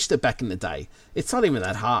actually finished it back in the day. It's not even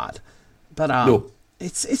that hard, but No.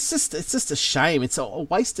 It's just a shame. It's a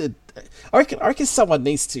wasted. I reckon someone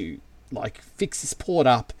needs to fix this port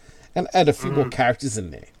up and add a few more characters in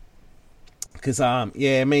there. Because I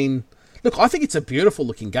mean, look, I think it's a beautiful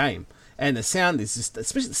looking game, and the sound is just,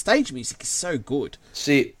 especially the stage music, is so good.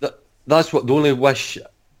 See, that's what the only wish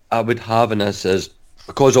I would have in this is,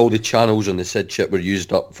 because all the channels on the SID chip were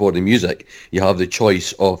used up for the music, you have the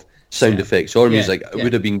choice of sound effects or music. It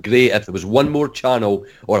would have been great if there was one more channel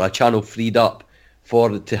or a channel freed up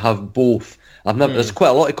to have both. There's quite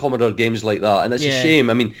a lot of Commodore games like that, and it's a shame.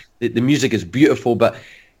 I mean, the music is beautiful, but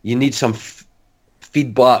you need some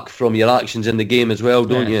feedback from your actions in the game as well,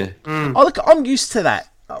 don't you? Oh, look, I'm used to that.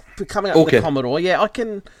 Coming up with the Commodore, I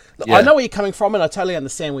can. I know where you're coming from, and I totally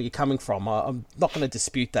understand where you're coming from. I'm not going to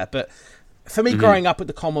dispute that, but for me, growing up with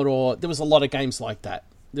the Commodore, there was a lot of games like that.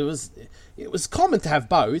 It was common to have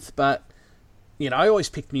both, but I always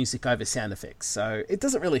picked music over sound effects, so it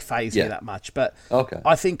doesn't really faze me that much. But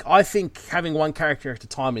I think having one character at a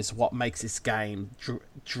time is what makes this game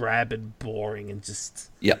drab and boring and just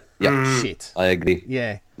shit. I agree.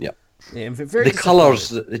 Yeah. The colours,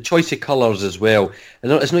 the choice of colours as well.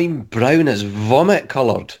 It's not even brown; it's vomit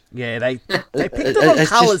coloured. Yeah, they picked the wrong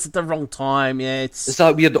colours at the wrong time. Yeah, it's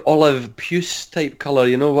that weird olive puce type colour,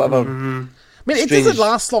 whatever. I mean, it doesn't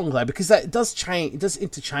last long though, because it does change. It does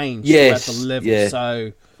interchange throughout the level.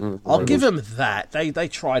 So I'll give them that. They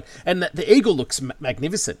tried, and the eagle looks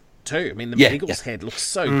magnificent too. I mean, the eagle's head looks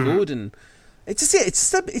so good, and It's just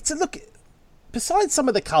it's a look. Besides some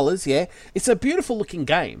of the colours, yeah, it's a beautiful looking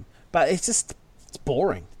game, but it's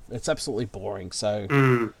boring. It's absolutely boring.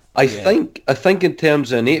 So I think in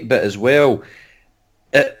terms of an 8-bit as well,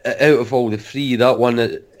 out of all the three, that one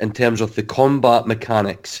in terms of the combat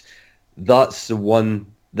mechanics, that's the one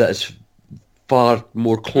that is far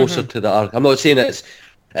more closer to the arcade. I'm not saying it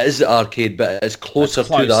is the arcade, but it's closer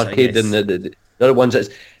to the arcade than the other ones. It's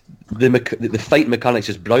the fight mechanics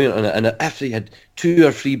is brilliant on it, and if they had 2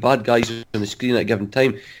 or 3 bad guys on the screen at a given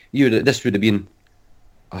time, this would have been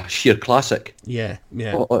a sheer classic. Yeah.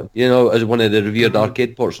 As one of the revered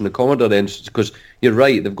arcade ports on the Commodore ends, because you're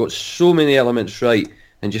right, they've got so many elements right,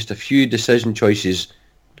 and just a few decision choices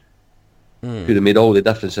could have made all the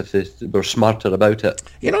difference if they were smarter about it.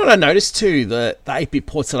 You know what I noticed too, the 8-bit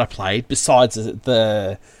ports that I played, besides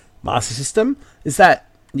the Master System, is that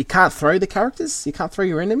you can't throw the characters. You can't throw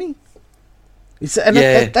your enemy.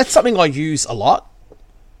 That's something I use a lot.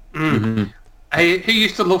 Who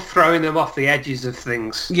used to love throwing them off the edges of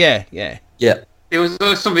things. Yeah. There was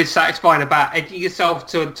always something satisfying about edging yourself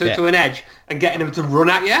to an edge and getting them to run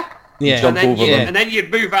at you. Yeah. And then you'd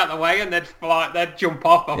move out the way and they'd jump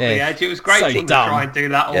off the edge. It was great fun to try and do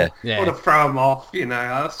that or to throw them off,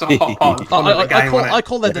 That's the hot part of the fun of the game. I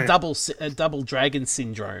call that the double dragon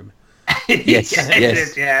syndrome. Yes.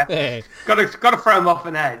 Got to throw them off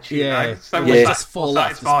an edge. So just fall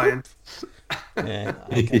satisfying. Yeah.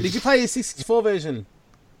 Okay. Did you play the 64 version?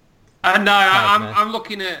 No, I'm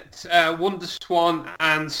looking at WonderSwan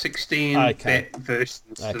and 16-bit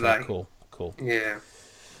versions today. Cool. Yeah.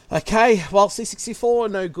 Okay, well,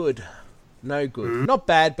 C64, no good. Not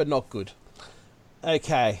bad, but not good.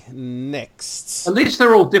 Okay, next. At least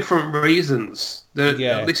they're all different reasons. At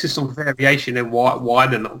least there's some variation in why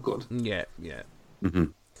they're not good. Yeah.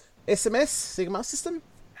 SMS, Sigma System?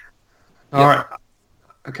 All right.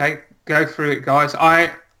 Okay, go through it, guys.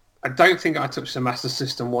 I don't think I touched the Master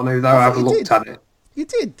System one, although I haven't looked at it. You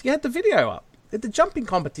did. You had the video up. At the jumping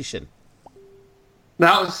competition.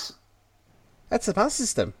 That's the Master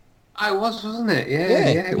System. I wasn't it?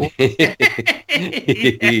 Yeah. It was.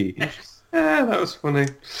 Yeah, that was funny.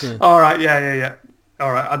 Yeah. All right, yeah.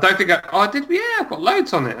 All right, I don't think I did. Yeah, I've got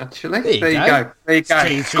loads on it actually. There you go.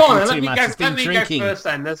 Go on, let me go first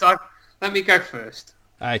then. Let me go first.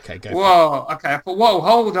 Okay, go. Whoa, okay. But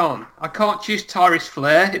hold on. I can't choose Tyrus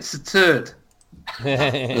Flare. It's a turd.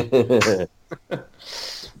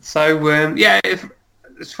 So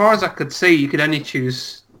as far as I could see, you could only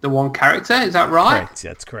choose the one character. Is that right? Correct.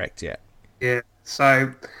 That's correct. Yeah. Yeah.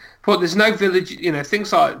 So, but there's no village.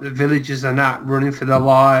 Things like the villagers are not running for their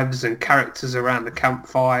lives, and characters around the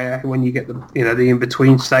campfire. When you get the the in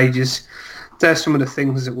between stages, there's some of the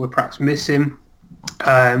things that were perhaps missing.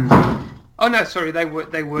 Oh no, sorry, they were.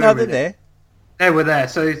 No, they're there. They were there.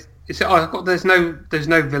 So there's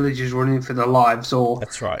no villagers running for their lives or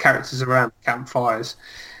that's right. Characters around campfires.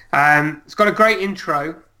 It's got a great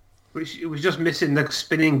intro, which it was just missing the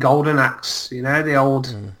spinning golden axe. The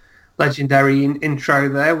old legendary intro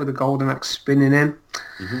there with the golden axe spinning in.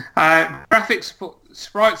 Graphics,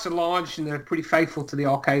 sprites are large and they're pretty faithful to the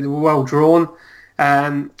arcade. They were well drawn.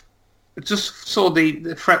 Just saw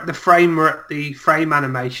the frame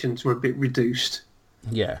animations were a bit reduced.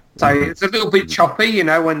 Yeah. So it's a little bit choppy,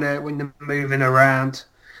 when they're moving around.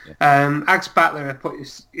 Axe Battler,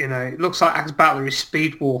 it looks like Axe Battler is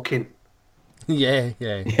speed walking. Yeah.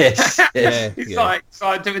 Yes. It's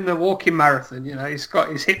like doing the walking marathon. He's got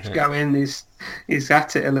his hips going. He's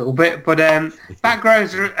at it a little bit, but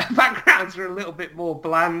backgrounds are a little bit more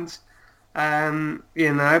bland. But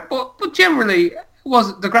generally.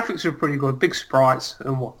 The graphics were pretty good, big sprites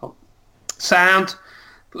and whatnot. Sound,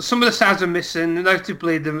 but some of the sounds are missing,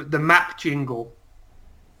 notably the map jingle.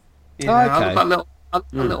 I love that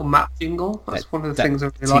little map jingle. That's one of the things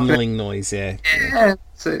I really like. Tingling noise, yeah.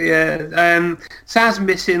 Yeah, sounds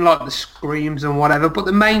missing like the screams and whatever, but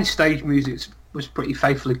the main stage music was pretty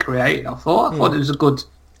faithfully created. I thought it was a good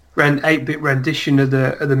 8-bit rendition of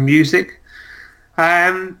the music.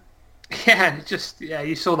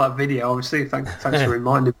 You saw that video, obviously. Thanks for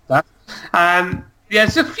reminding me of that.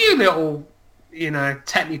 There's a few little,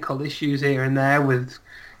 technical issues here and there with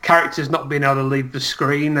characters not being able to leave the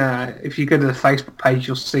screen. If you go to the Facebook page,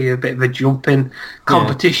 you'll see a bit of a jumping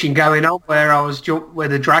competition going on where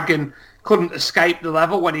the dragon couldn't escape the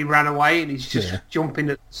level when he ran away, and he's just jumping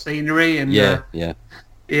at the scenery. And but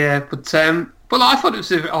I thought it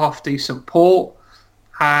was a half decent port.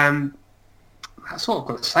 That's what I've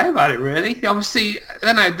got to say about it, really. Obviously,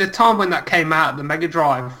 the time when that came out, the Mega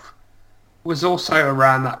Drive was also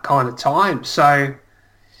around that kind of time. So,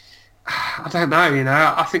 I don't know,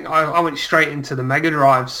 I think I went straight into the Mega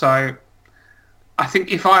Drive. So, I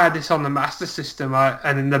think if I had this on the Master System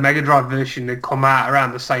and in the Mega Drive version had come out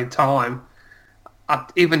around the same time,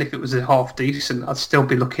 even if it was a half decent, I'd still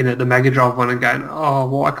be looking at the Mega Drive one and going, "Oh,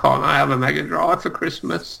 why can't I have a Mega Drive for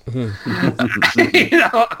Christmas?" You know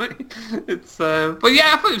what I mean? It's but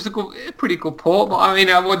yeah, I thought it was a pretty good port. But I mean,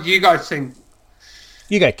 what do you guys think?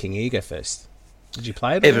 You go, Kingy. You go first. Did you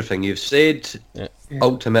play it? Everything you've said. Yeah.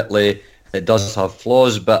 Ultimately, it does have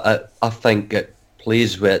flaws, but I think it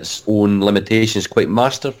plays with its own limitations quite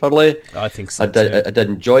masterfully. I think so. I did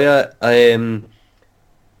enjoy it.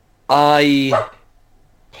 I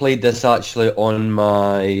played this actually on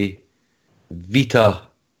my Vita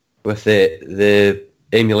with the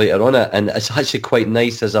emulator on it, and it's actually quite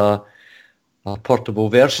nice as a portable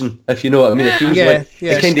version, if you know what I mean. It feels like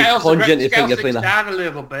it's kind of conjunct to think you're playing down a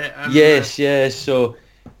little bit. Yes. So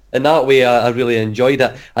in that way, I really enjoyed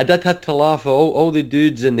it. I did have to laugh. All the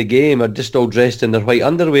dudes in the game are just all dressed in their white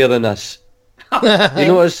underwear in this. You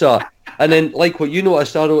notice that? And then, like what you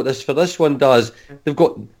noticed, I wrote this for this one does. They've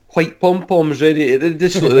got white pom-poms ready. They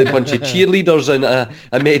just look like a bunch of cheerleaders in a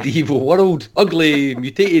medieval world. Ugly,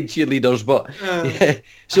 mutated cheerleaders, but yeah.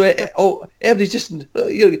 So everybody's just...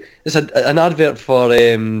 It's an advert for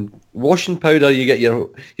washing powder. You get your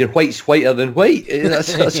whites whiter than white.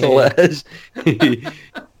 That's all it is.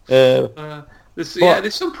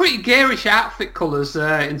 There's some pretty garish outfit colours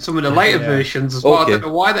in some of the later versions as well. Okay. I don't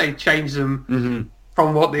know why they changed them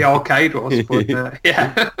from what the arcade was, but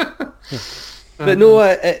yeah. But no,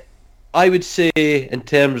 I would say in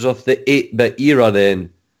terms of the 8-bit era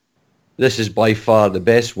then, this is by far the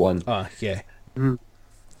best one. Yeah.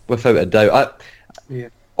 Without a doubt.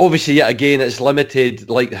 Obviously, yet again, it's limited,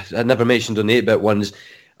 like I never mentioned on the 8-bit ones,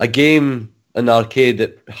 a game in the arcade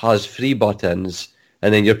that has 3 buttons,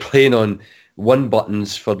 and then you're playing on 1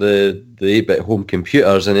 buttons for the 8-bit home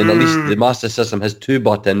computers, and then at least the Master System has 2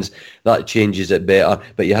 buttons. That changes it better,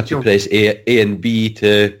 but you have to press A and B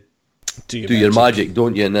to do your magic,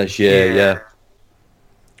 don't you, in this? Yeah.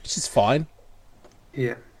 Which is fine.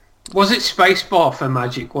 Yeah. Was it spacebar for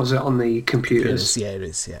magic, was it, on the computers? Yeah, it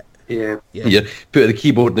is, Yeah. You put the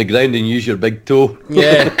keyboard on the ground and use your big toe.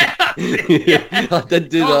 Yeah. I did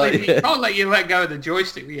do that. You can't let you let go of the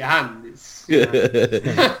joystick with your hand.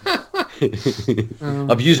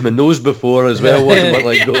 I've used my nose before as well. Wasn't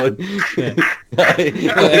like going.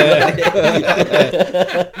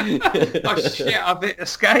 Oh shit! I bit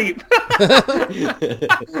escape.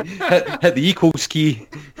 Hit the equals key.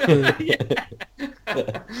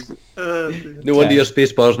 No wonder your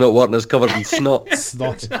spacebar's not working. It's covered in snot.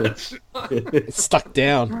 Snot. It's stuck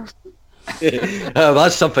down.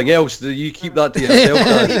 That's something else. You keep that to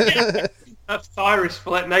yourself. That's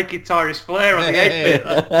naked Tyrus Flair on the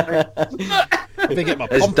 8-bit. Get my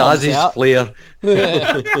it's Dazzy's Flair.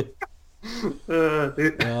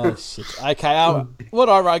 Oh shit. Okay, what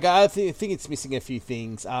I wrote, I think it's missing a few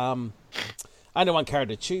things. Only one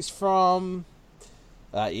character to choose from.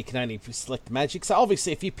 You can only select magic. So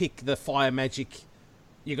obviously, if you pick the fire magic,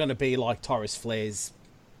 you're going to be like Tyrus Flair's,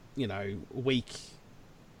 weak.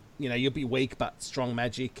 You'll be weak but strong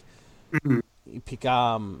magic. You pick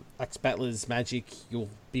Axe Battler's magic, you'll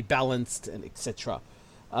be balanced, and etc.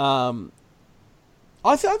 I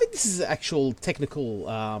think this is an actual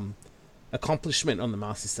technical accomplishment on the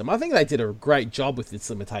Master System. I think they did a great job with its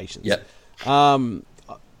limitations. Yeah.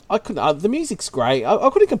 I couldn't. The music's great. I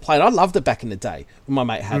couldn't complain. I loved it back in the day when my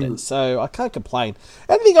mate had it, so I can't complain.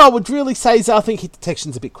 The only thing I would really say is I think hit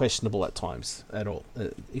detection's a bit questionable at times, at all,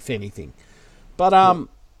 if anything. But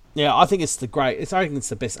yeah, I think it's the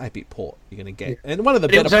best 8-bit port you're going to get, and one of the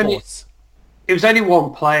better ports. It was only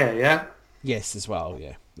one player, yeah. Yes, as well,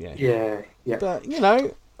 yeah. But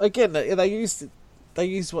again, they used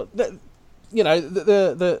what the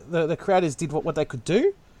creators did what they could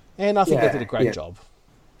do, and I think they did a great job.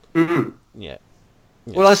 Yeah.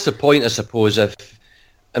 Well, that's the point, I suppose.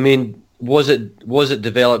 Was it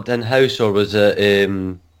developed in house, or was it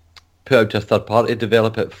put out to a third party to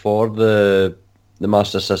develop it for the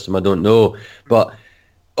Master System? I don't know, but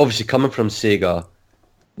obviously coming from Sega,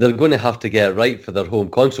 they're going to have to get it right for their home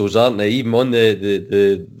consoles, aren't they? Even on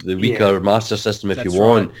the weaker Master System, if you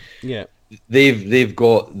want. Right. Yeah. They've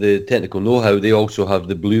got the technical know-how. They also have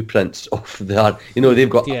the blueprints of that. They've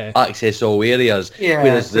got access all areas. Yeah,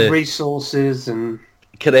 whereas the resources and...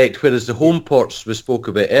 Correct. Whereas the home ports we spoke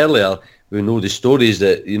about earlier, we know the stories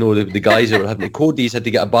that, the guys that were having to code these had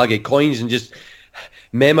to get a bag of coins and just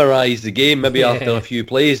memorise the game maybe after a few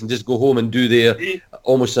plays and just go home and do their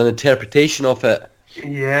almost an interpretation of it.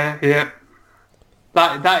 Yeah.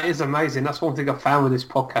 That is amazing. That's one thing I found with this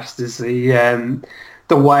podcast is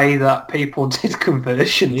the way that people did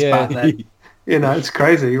conversions back then. You know, it's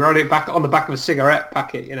crazy. You write it back on the back of a cigarette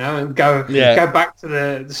packet, you know, and go back to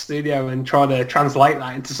the studio and try to translate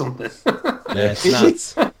that into something. Yeah,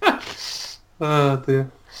 it's nuts. Oh dear.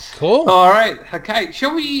 Cool. All right. Okay.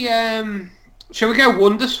 Shall we go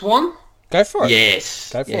Wonder Swan? Go for it.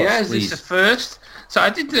 Yes. Go for Yeah, it. is this the first? So I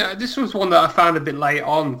did. This was one that I found a bit late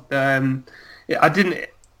on. I didn't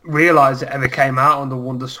realise it ever came out on the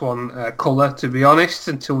Wonder Swan colour, to be honest,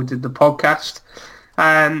 until we did the podcast.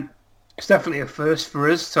 It's definitely a first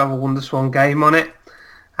for us to have a Wonder Swan game on it.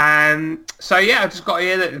 So yeah, I just got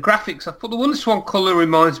here that the graphics. I thought the Wonder Swan colour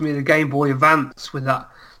reminds me of the Game Boy Advance with that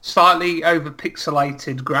slightly over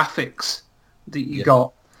pixelated graphics that you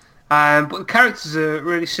got. But the characters are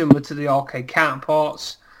really similar to the arcade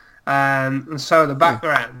counterparts, and so are the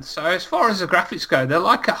backgrounds. So as far as the graphics go, they're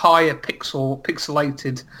like a higher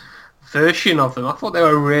pixelated version of them. I thought they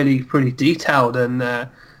were really pretty detailed and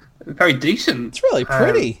very decent. It's really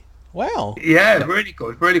pretty. Wow. Yeah, really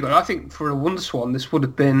good, really good. I think for a Wonder Swan, this would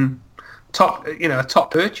have been a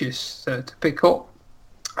top purchase to pick up.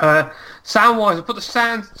 Sound-wise, I put the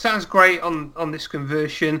sounds great on this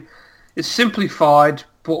conversion. It's simplified,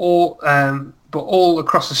 but all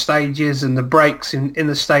across the stages and the breaks in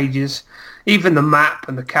the stages, even the map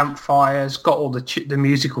and the campfires got all the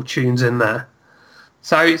musical tunes in there.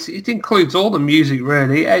 So it includes all the music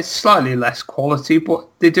really. It's slightly less quality, but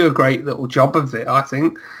they do a great little job of it, I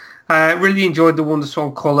think. Really enjoyed the Wonder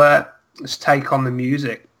Swan colour, its take on the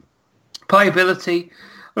music. Playability,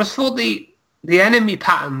 I just thought the enemy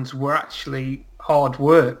patterns were actually hard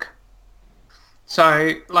work.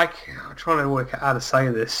 So, like, I'm trying to work out how to say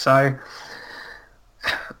this. So,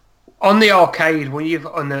 on the arcade, when you've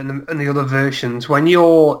on the other versions, when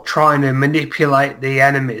you're trying to manipulate the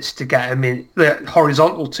enemies to get them in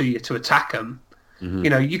horizontal to you to attack them,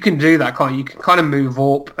 you know, you can do that kind. You can kind of move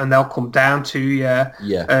up, and they'll come down to you.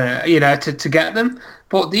 To get them.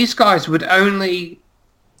 But these guys would only.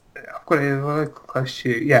 I've got it close to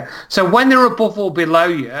you. Yeah. So when they're above or below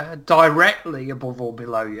you, directly above or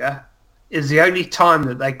below you, is the only time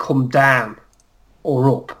that they come down or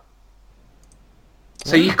up.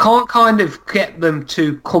 So you can't kind of get them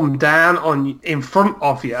to come down in front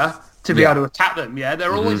of you to be able to attack them. Yeah,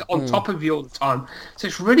 they're always on top of you all the time. So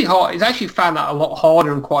it's really hard. It's actually found that a lot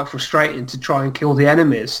harder and quite frustrating to try and kill the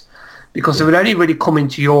enemies because they would only really come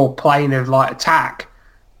into your plane of like attack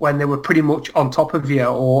when they were pretty much on top of you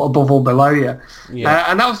or above or below you. Yeah.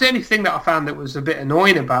 And that was the only thing that I found that was a bit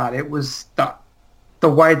annoying about it was that the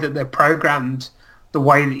way that they're programmed, the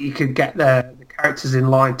way that you could get the characters in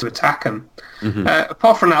line to attack them.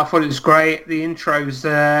 Apart from that, I thought it was great. The intro's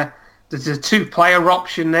there. There's a two-player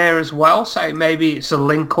option there as well, so maybe it's a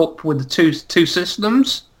link-up with the two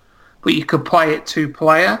systems, but you could play it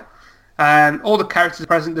two-player. All the characters are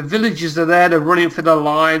present. The villagers are there. They're running for their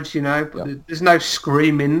lives, you know, but there's no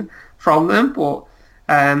screaming from them. But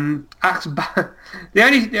the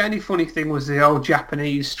only funny thing was the old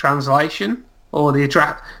Japanese translation, or the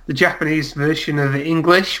Japanese version of the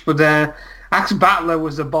English, but Axe Battler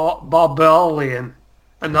was a barbarian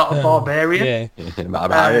and not a barbarian.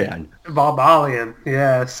 Barbarian,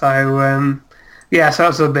 yeah. So, so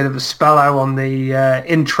that's a bit of a spello on the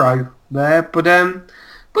intro there. But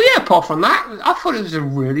yeah, apart from that, I thought it was a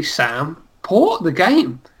really sound port of the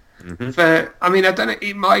game. I don't know,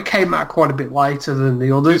 it might have came out quite a bit later than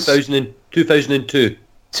the others. 2002.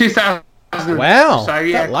 2000. Wow. So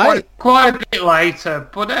yeah, quite a bit later,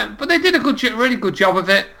 but they did a really good job of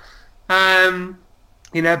it.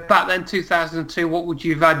 Back then, 2002, what would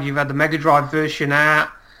you have had? You've had the Mega Drive version out,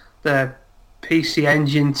 the PC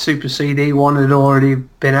Engine Super CD one had already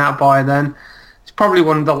been out by then. It's probably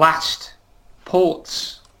one of the last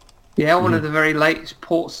ports. Yeah, one of the very latest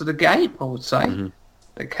ports of the game, I would say,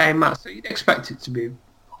 that came out. So you'd expect it to be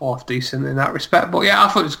half decent in that respect. But yeah, I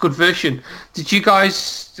thought it was a good version. Did you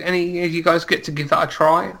guys, any of you guys get to give that a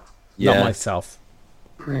try? Yeah. Not myself.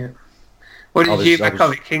 Yeah. What did you make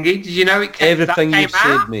of it, Kingy? Did you know it came out? Everything you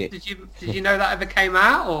said, mate. Did you know that ever came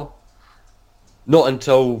out, or? Not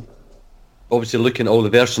until, obviously, looking at all the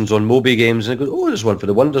versions on Moby Games, and I go, there's one for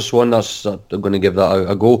the Wonder Swan. I'm going to give that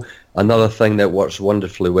a go. Another thing that works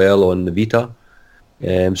wonderfully well on the Vita.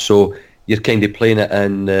 So you're kind of playing it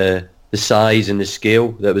in the size and the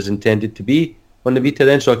scale that was intended to be on the Vita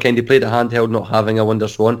then. So I kind of played it handheld, not having a Wonder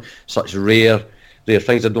Swan. Such rare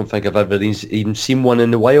things. I don't think I've ever even seen one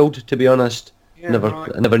in the wild, to be honest. Yeah,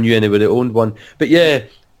 I never knew anybody that owned one. But yeah,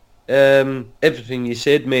 everything you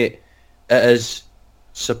said, mate, it is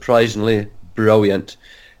surprisingly brilliant.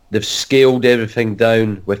 They've scaled everything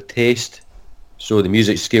down with taste. So the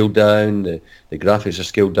music's scaled down, the graphics are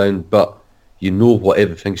scaled down, but you know what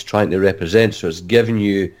everything's trying to represent. So it's giving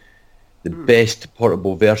you the best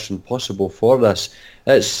portable version possible for this.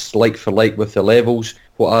 It's like for like with the levels,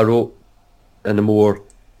 what I wrote, in a more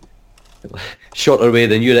shorter way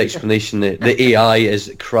than your explanation. The AI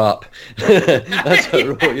is crap. That's what I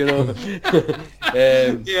wrote, you know.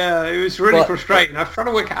 Yeah, it was really frustrating. I was trying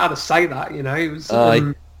to work out how to say that, you know. It was,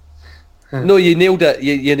 no, you nailed it.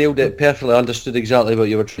 You nailed it perfectly. I understood exactly what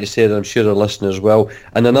you were trying to say, and I'm sure the listeners will.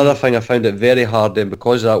 And another thing, I found it very hard then,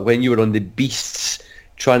 because of that, when you were on the beasts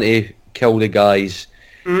trying to kill the guys,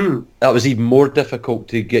 that was even more difficult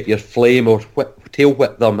to get your flame or tail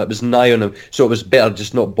whip them. It was nigh on them, so it was better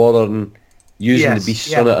just not bothering using the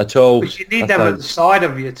beasts on it at all. But you need them at the side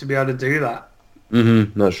of you to be able to do that.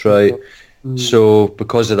 That's right. So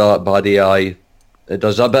because of that bad AI, it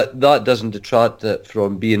does that, but that doesn't detract it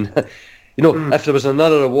from being... You know, if there was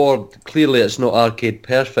another award, clearly it's not arcade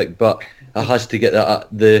perfect, but it has to get a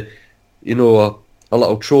little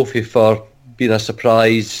trophy for being a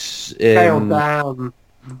surprise. Scaled down.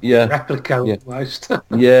 Yeah. Replica almost.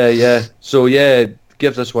 yeah. So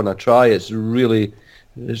give this one a try. It's brilliant.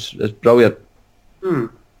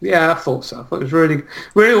 Yeah, I thought so. I thought it was really,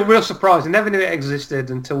 real surprising. Never knew it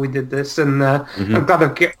existed until we did this, and I've got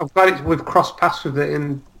it. We've crossed paths with it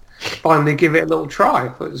and finally give it a little try. I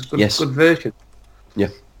thought it was a good version. Yeah.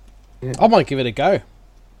 I might give it a go.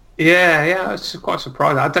 Yeah, it's quite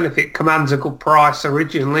surprising. I don't know if it commands a good price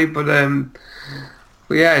originally, but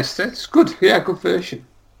yeah, it's good. Yeah, good version.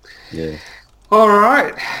 Yeah. All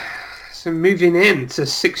right. So moving in to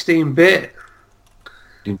 16-bit,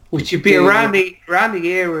 which would be around the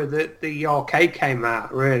era that the arcade came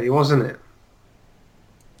out, really, wasn't it?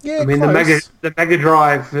 Yeah, I mean, close. the Mega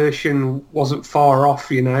Drive version wasn't far off,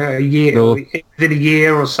 you know, a year, No. within a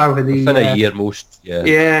year or so of the... Within a year most, yeah.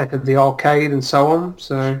 Yeah, the arcade and so on,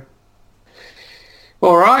 so...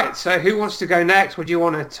 All right, so who wants to go next? What do you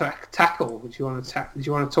want to tackle? Do you want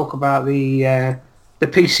to talk about the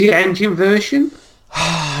PC Engine version?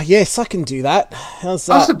 Yes, I can do that. How's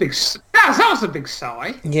that? That was a big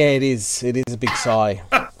sigh. Yeah, it is. It is a big sigh.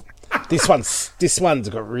 This one's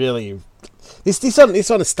got really... This one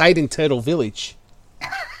has stayed in Turtle Village.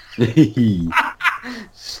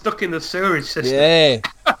 Stuck in the sewerage system. Yeah.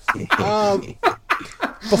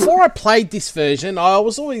 Before I played this version, I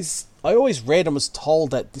always read and was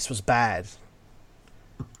told that this was bad.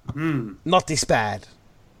 Not this bad.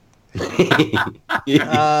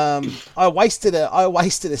 I wasted a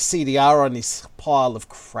CDR on this pile of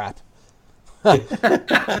crap.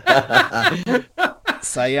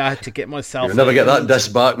 So yeah, I had to get myself... You'll never get that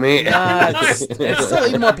disc back, mate. It's still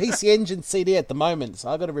in my PC Engine CD at the moment, so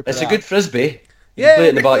I've got to rip it out. It's a good frisbee. You Yeah, can play it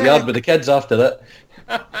in the backyard with the kids after it.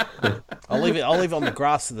 I'll leave it on the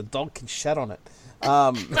grass so the dog can shat on it.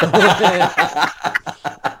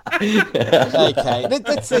 Okay,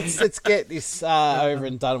 let's get this over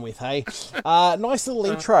and done with. Hey, nice little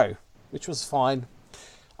intro, which was fine.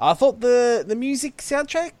 I thought the music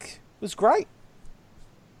soundtrack was great.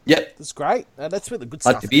 Yep. It's great. That's where the good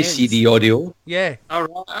stuff Had to be ends. CD audio. Yeah. All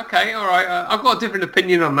right. Okay. All right. I've got a different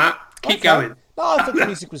opinion on that. Keep going. No, I thought the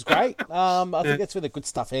music was great. I think that's where the good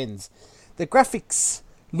stuff ends. The graphics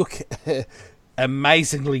look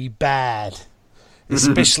amazingly bad,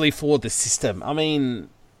 especially for the system. I mean,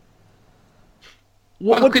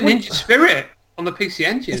 Look at Ninja Spirit on the PC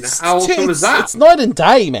Engine. How awesome was that? It's night and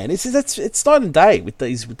day, man. It's night and day with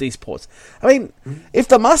these ports. I mean, if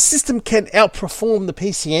the Master System can outperform the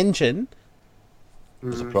PC Engine,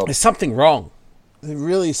 There's a problem. there's something wrong. There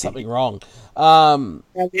really is something wrong. Telling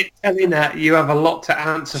that you have a lot to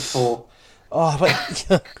answer for. Oh,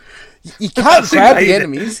 but you can't grab the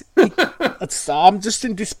enemies. I'm just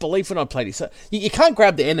in disbelief when I played it. So you can't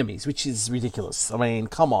grab the enemies, which is ridiculous. I mean,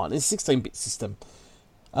 come on, it's a 16-bit system.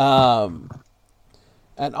 And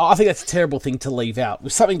I think that's a terrible thing to leave out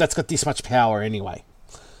with something that's got this much power anyway.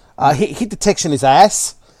 Hit detection is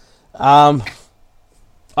ass.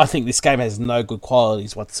 I think this game has no good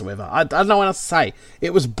qualities whatsoever. I don't know what else to say.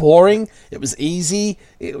 It was boring. It was easy.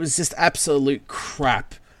 It was just absolute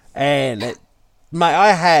crap. And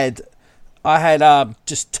I had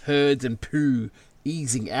just turds and poo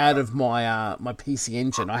easing out of my my PC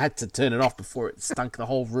Engine. I had to turn it off before it stunk the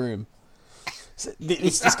whole room. So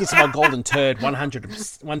this gets my golden turd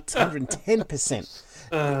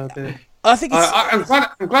 110%. I think I'm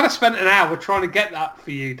glad I spent an hour trying to get that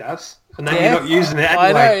for you, Daz. And then you're not using it anyway.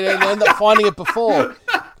 I know, and I ended up finding it before.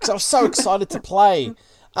 Because I was so excited to play.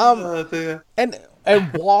 And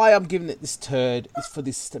why I'm giving it this turd is for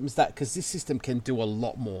this system, is that because this system can do a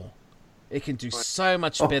lot more. It can do so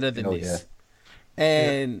much better than this. Yeah.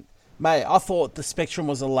 And, mate, I thought the Spectrum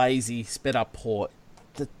was a lazy, sped up port.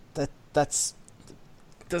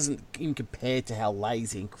 doesn't even compare to how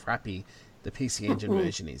lazy and crappy the PC Engine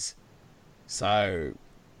version is. So,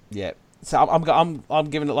 yeah. So I'm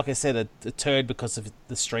giving it, like I said, a turd because of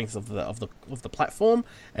the strength of the platform,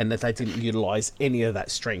 and that they didn't utilize any of that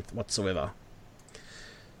strength whatsoever.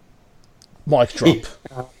 Mic drop.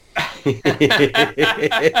 Oh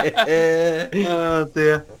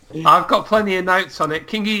dear. I've got plenty of notes on it.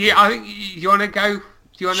 Kingy, I think you want to go? Do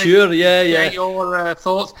you want to Sure, yeah. your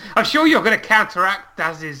thoughts? I'm sure you're going to counteract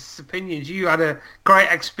Daz's opinions. You had a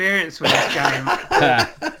great experience with this game.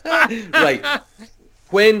 Right.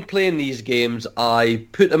 When playing these games, I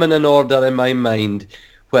put them in an order in my mind,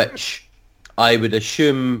 which I would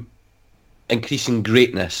assume increasing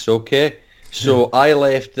greatness, okay? So I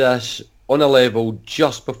left this on a level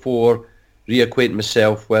just before reacquainting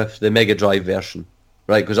myself with the Mega Drive version,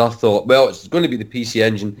 right? Because I thought, well, it's going to be the PC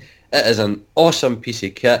Engine. It is an awesome piece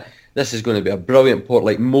of kit. This is going to be a brilliant port,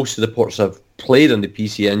 like most of the ports I've played on the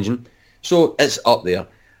PC Engine. So it's up there.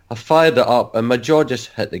 I fired it up and my jaw just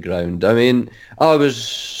hit the ground. I mean, I was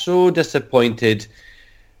so disappointed,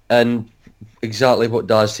 and exactly what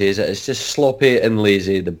Daz says, it's just sloppy and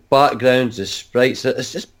lazy. The backgrounds, the sprites,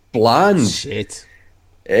 it's just bland. Shit.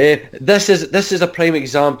 This is a prime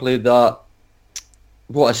example of that.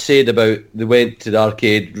 What I said about they went to the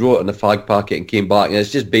arcade, wrote it in a fag packet and came back, and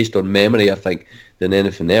it's just based on memory, I think, than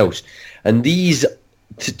anything else. And these,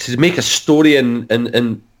 to make a story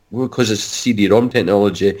in because it's CD-ROM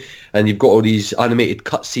technology, and you've got all these animated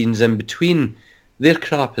cutscenes in between, they're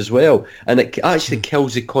crap as well. And it actually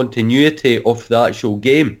kills the continuity of the actual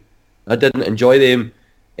game. I didn't enjoy them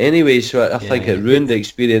anyway, so I think it ruined the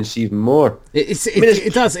experience even more.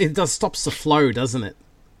 It does stops the flow, doesn't it?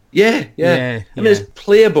 Yeah. I mean, it's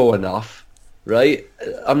playable enough, right?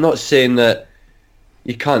 I'm not saying that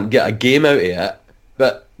you can't get a game out of it,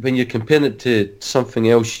 but when you're comparing it to something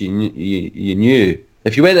else you knew,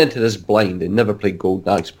 if you went into this blind and never played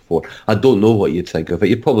Golden Axe before, I don't know what you'd think of it.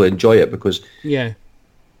 You'd probably enjoy it because,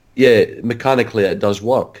 mechanically it does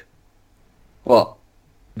work. But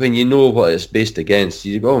when you know what it's based against,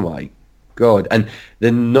 you go, oh my God. And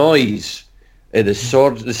the noise, the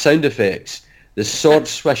sound effects, the sword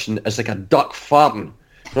swishing is like a duck farting.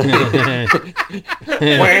 It's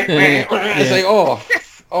like,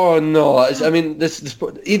 oh no! I mean, this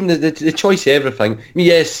even the choice of everything. I mean,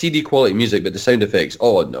 yes, CD quality music, but the sound effects.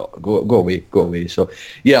 Oh no, go away. So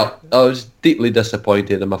yeah, I was deeply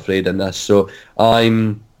disappointed, I'm afraid, in this. So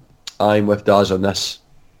I'm with Daz on this.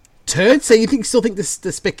 Turd? So you still think the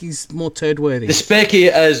Specky's more turd worthy? The Specky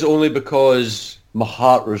is only because my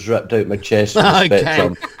heart was ripped out my chest with the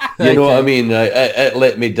Spectrum. You know what I mean? It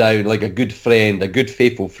let me down like a good friend, a good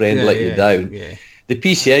faithful friend let you down. Yeah. The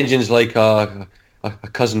PC Engine's like a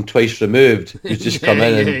cousin twice removed who's just come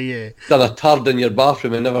in and done a turd in your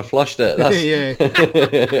bathroom and never flushed it.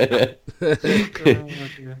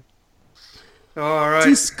 All right.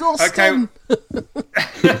 Disgusting.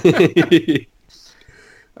 Okay.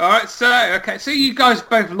 All right, so you guys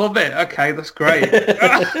both love it. Okay, that's great.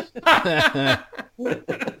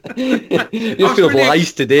 You feel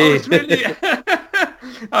nice today.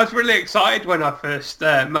 I was really excited when I first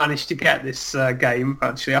managed to get this game,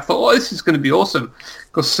 actually. I thought, oh, this is going to be awesome.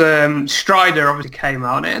 Because Strider obviously came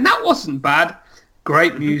out on it, and that wasn't bad.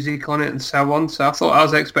 Great music on it and so on. So I thought I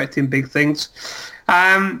was expecting big things.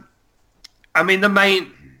 I mean, the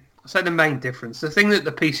main difference, the thing that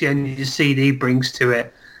the PC Engine CD brings to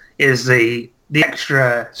it is the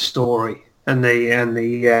extra story and the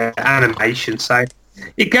animation. So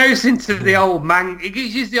it goes into the old manga. It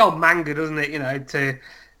uses the old manga, doesn't it? You know, to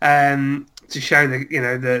show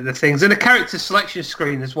the things, and the character selection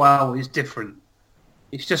screen as well is different.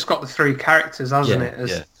 It's just got the 3 characters, hasn't it,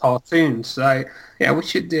 as cartoons. So yeah,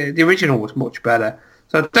 the original was much better.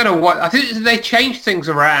 So I don't know what I think they changed things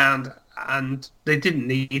around, and they didn't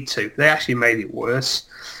need to. They actually made it worse.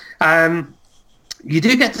 You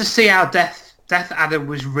do get to see how Death Adder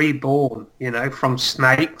was reborn, from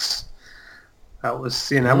snakes. That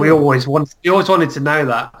was, we always wanted to know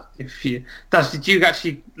that. Did you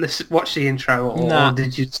actually watch the intro, or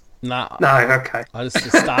did you? No. Okay. I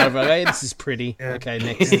just started. Okay, this is pretty. Yeah. Okay,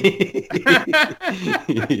 next.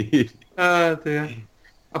 Oh dear.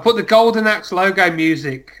 I put the Golden Axe logo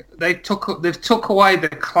music. They've took away the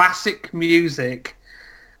classic music,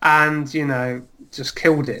 and just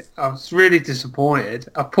killed it. I was really disappointed.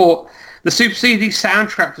 I put the Super CD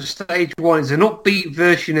soundtrack for Stage 1 is an upbeat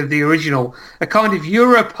version of the original, a kind of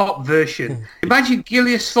Europop version. Imagine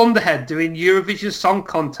Gilius Thunderhead doing Eurovision Song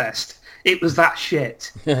Contest. It was that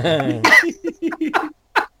shit.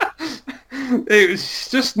 It was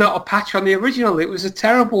just not a patch on the original. It was a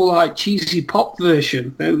terrible, cheesy pop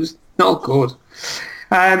version. It was not good.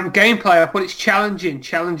 Gameplay, I put it's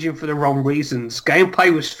challenging for the wrong reasons.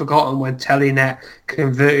 Gameplay was forgotten when Telenet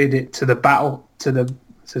converted it to the battle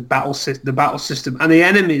system, and the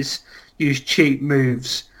enemies used cheap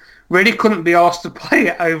moves. Really couldn't be asked to play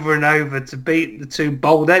it over and over to beat the two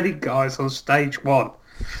bald-headed guys on stage 1.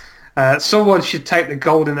 Someone should take the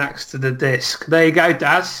golden axe to the disc. There you go,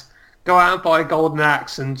 Daz. Go out and buy a golden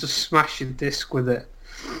axe and just smash your disc with it.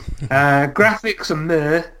 Graphics are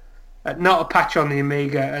meh. Not a patch on the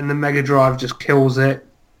Amiga, and the Mega Drive just kills it.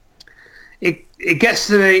 It gets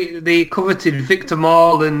to the coveted Victor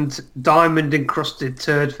Marland diamond encrusted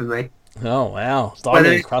turd for me. Oh wow,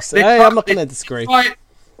 diamond encrusted. Hey, I'm not going to disagree.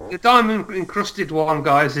 The diamond encrusted one,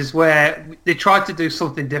 guys, is where they tried to do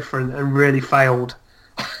something different and really failed.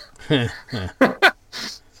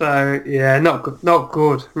 So yeah, not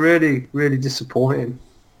good. Really, really disappointing.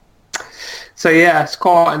 So yeah, it's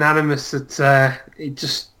quite unanimous that it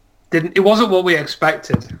just didn't. It wasn't what we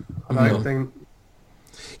expected. I don't think.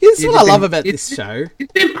 Yeah, that's what I love about this show.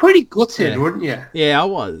 You've been pretty gutted, wouldn't you? Yeah, I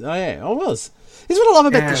was. Oh, yeah, I was. This is what I love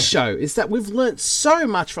about this show, is that we've learnt so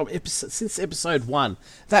much from since episode 1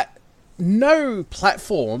 that no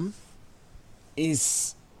platform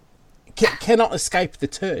cannot escape the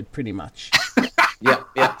turd, pretty much. Yeah.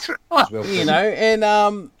 You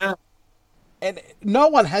know, and no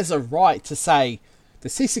one has a right to say the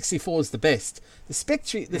C64 is the best, the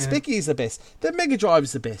Spectre is the best, the Mega Drive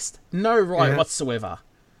is the best. No right whatsoever.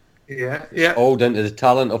 Yeah. It's all down to the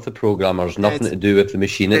talent of the programmers, nothing to do with the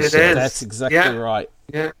machine itself. That's exactly right.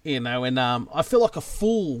 Yeah. You know, and I feel like a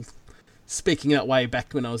fool speaking that way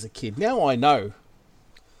back when I was a kid. Now I know.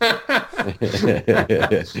 You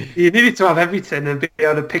needed to have everything and be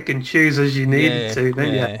able to pick and choose as you needed to,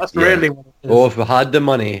 didn't you? That's really what it is. Oh, if we had the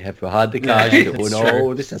money, if we had the cash to own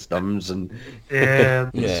all the systems. And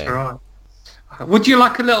that's right. Would you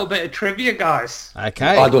like a little bit of trivia, guys?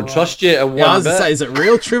 Okay. I don't trust you. I was going to say, is it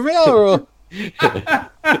real trivia or?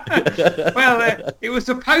 Well, it was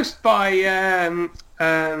a post by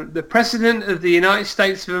the President of the United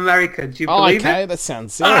States of America. Do you believe it? That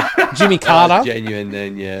sounds Jimmy Carter. That's genuine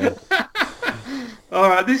then, yeah. All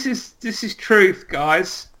right, this is truth,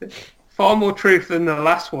 guys. Far more truth than the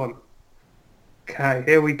last one. Okay,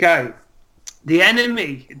 here we go. The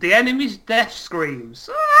enemy's death screams.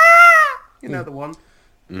 You know the one.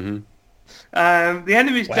 Mm-hmm. The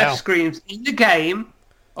enemy's death screams in the game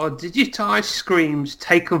are digitized screams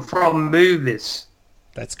taken from movies.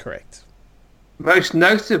 That's correct. Most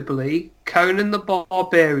notably, Conan the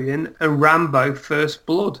Barbarian and Rambo: First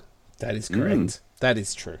Blood. That is correct. That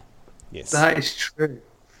is true. Yes. That is true.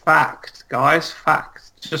 Fact, guys.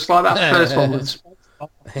 Fact. Just like that first one was.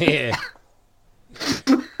 Yeah.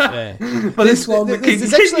 But this one,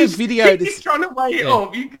 there's actually a video. He's trying to weigh it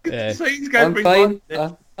up. You can see he's going to I'm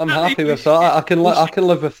fine. I'm happy with that. I can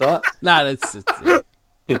live with that. No,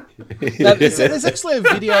 there's actually a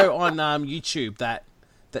video on YouTube that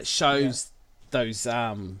shows those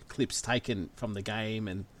clips taken from the game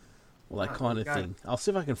and all that kind of thing. I'll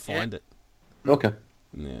see if I can find it. Okay.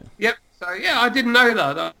 Yeah. Yep. So I didn't know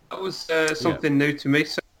that. That was something new to me.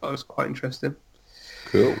 So that was quite interesting.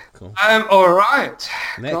 Cool. All right,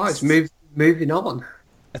 Next. guys. Moving on.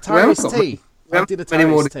 Atari ST. I did many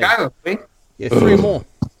more to Atari ST. go, have we? Yeah, 3 more.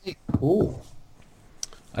 Ooh.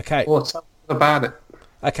 Okay. What's about it?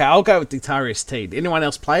 Okay, I'll go with the Atari ST. Did anyone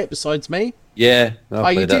else play it besides me? Yeah.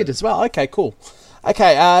 You did as well. Okay, cool.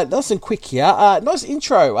 Okay, nice and quick here. Nice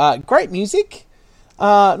intro. Great music.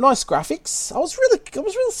 Nice graphics. I was really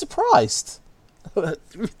surprised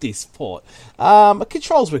with this port. The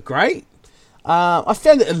controls were great. I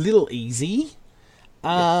found it a little easy.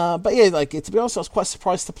 But yeah, to be honest, I was quite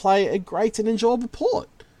surprised to play a great and enjoyable port.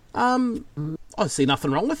 I see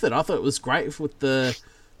nothing wrong with it. I thought it was great with what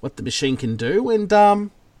the machine can do, and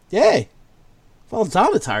yeah, well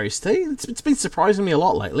done, Atari ST. It's been surprising me a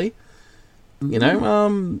lot lately. You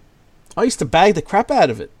know, I used to bag the crap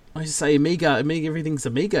out of it. I used to say Amiga, everything's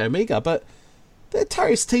Amiga, but the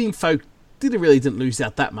Atari ST folk didn't lose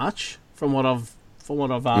out that much from what I've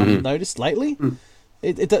noticed lately.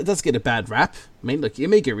 It does get a bad rap. I mean, look,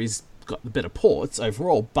 Amiga has got the better ports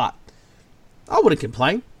overall, but I wouldn't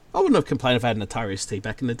complain. I wouldn't have complained if I had an Atari ST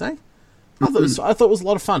back in the day. I thought it was a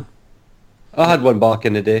lot of fun. I had one back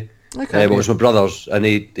in the day. Okay. It was my brother's, and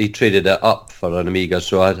he traded it up for an Amiga,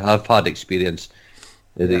 so I've had experience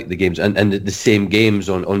the games and the same games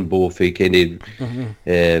on both. He kind of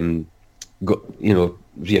got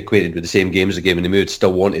reacquainted with the same games again when he moved.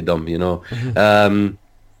 Still wanted them,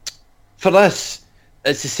 For this,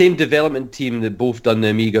 it's the same development team that both done the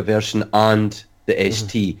Amiga version and the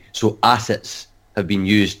ST. So assets have been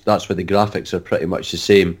used. That's why the graphics are pretty much the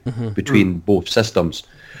same between both systems.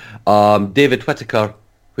 David Whittaker,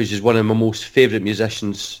 which is one of my most favourite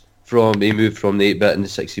musicians he moved from the 8-bit and the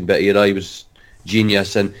 16-bit era. He was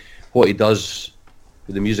genius, and what he does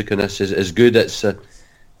with the music on this is good. It's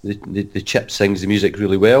the chip sings the music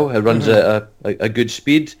really well. It runs at a good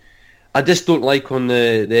speed. I just don't like on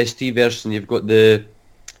the ST version you've got the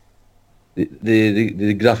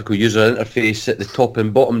graphical user interface at the top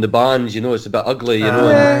and bottom of the bands. It's a bit ugly.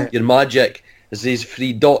 And your magic is these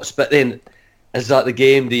 3 dots, but then is that the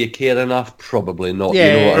game? Do you care enough? Probably not.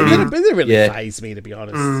 Yeah, you know what I mean? It didn't really faze me, to be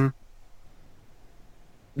honest.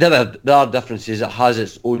 There are differences. It has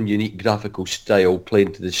its own unique graphical style,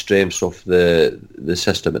 playing to the strengths of the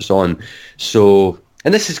system it's on. So,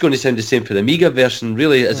 and this is going to sound the same for the Amiga version.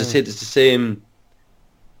 Really, as I said, it's the same.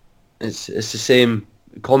 It's the same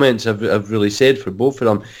comments I've really said for both of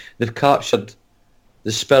them. They've captured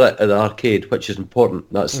the spirit of the arcade, which is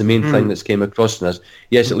important. That's the main thing that's came across in this.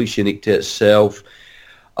 Yes, at least unique to itself.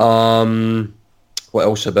 What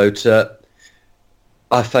else about it?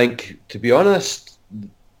 I think, to be honest,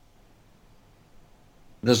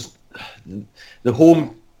 there's the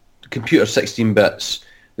home computer 16 bits.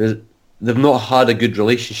 They've not had a good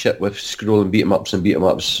relationship with scrolling beat 'em ups and beat 'em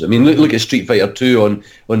ups. I mean, look at Street Fighter 2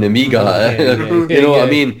 on the Amiga. You know what I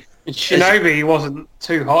mean? Shinobi wasn't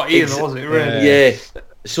too hot either, was it? Really? Yeah.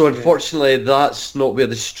 So unfortunately, that's not where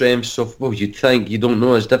the strengths of you'd think. You don't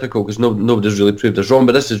know. It's difficult because nobody's really proved us wrong.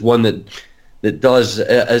 But this is one that does.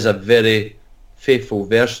 It is a very faithful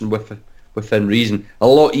version within reason. A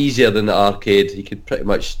lot easier than the arcade. You could pretty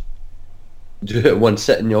much do it in one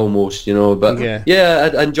sitting almost, But I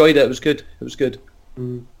enjoyed it. It was good.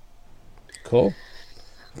 Cool.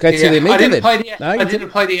 Go to the Amiga I didn't then.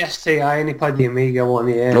 play the ST. I only played the Amiga one.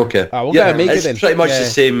 Yeah. Okay. We'll go Amiga it's then. pretty much the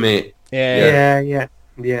same, mate. Yeah.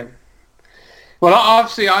 Well,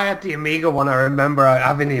 obviously, I had the Amiga one. I remember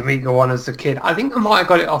having the Amiga one as a kid. I think I might have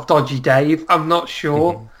got it off Dodgy Dave. I'm not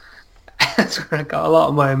sure. That's where I got a lot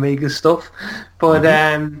of my Amiga stuff. But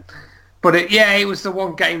it was the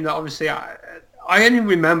one game that obviously I only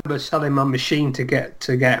remember selling my machine to get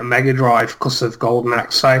a Mega Drive because of Golden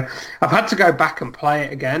Axe. So I've had to go back and play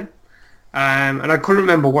it again. And I couldn't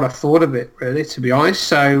remember what I thought of it, really, to be honest.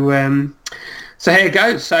 So here it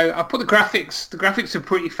goes. So I put the graphics. The graphics are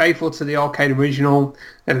pretty faithful to the arcade original.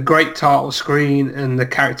 They have a great title screen and the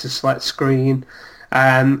character select screen.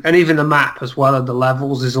 And even the map as well, and the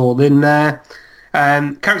levels is all in there.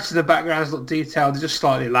 Characters in the backgrounds look detailed. They're just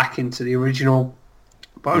slightly lacking to the original.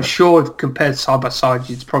 But I'm sure if compared side by side,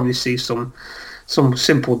 you'd probably see some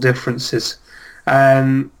simple differences.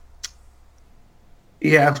 I've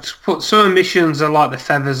put some missions are like the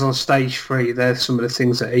feathers on stage 3. They're some of the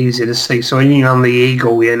things that are easy to see. So when you're on the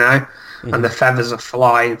eagle, and the feathers are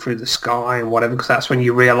flying through the sky and whatever, because that's when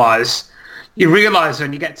you realise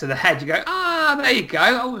when you get to the head, you go, there you go,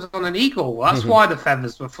 I was on an eagle. That's why the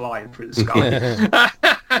feathers were flying through the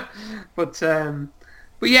sky.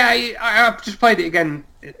 But yeah, I've just played it again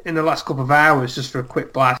in the last couple of hours just for a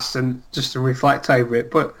quick blast and just to reflect over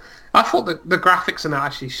it. But I thought the graphics and that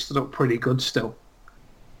actually stood up pretty good still.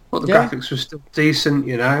 But the graphics were still decent,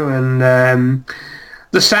 and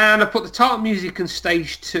the sound, I put the title music and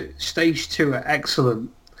stage two are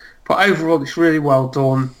excellent. But overall, it's really well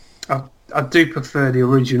done. I do prefer the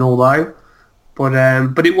original though, but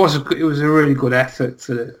it was a really good effort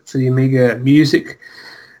for the Amiga music.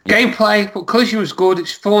 Gameplay, but collision was good.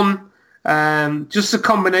 It's fun. Just the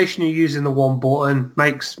combination of using the one button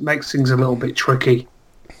makes things a little bit tricky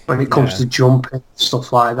when it comes to jumping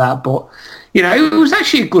stuff like that. But it was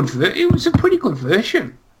actually it was a pretty good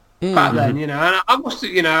version back then. And I must,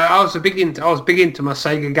 I was big into my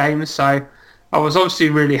Sega games, so I was obviously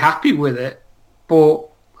really happy with it. But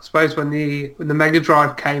I suppose when the Mega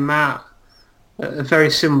Drive came out at a very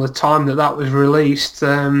similar time that was released,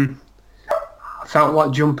 I felt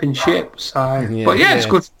like jumping ship. So, it's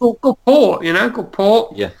good port. Good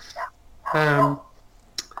port. Yeah.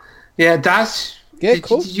 Daz. Yeah,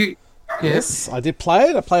 cool. Did you? Yes, I did play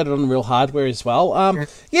it. I played it on real hardware as well.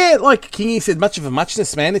 Like Kingy said, much of a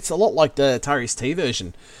muchness, man. It's a lot like the Atari ST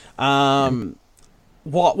version.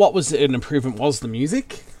 What was an improvement was the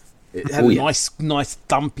music. It had a nice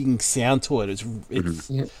thumping sound to it.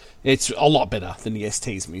 It's a lot better than the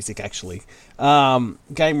ST's music, actually.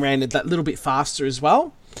 Game ran that little bit faster as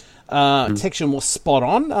well. Texture was spot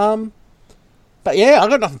on. But yeah, I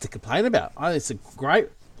got nothing to complain about. It's a great,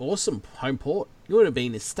 awesome home port. You would have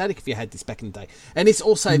been ecstatic if you had this back in the day. And it's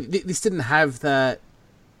also this didn't have that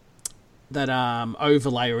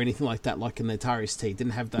overlay or anything like that, like in the Atari ST.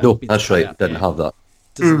 Didn't have that. No, that's right. Didn't have that.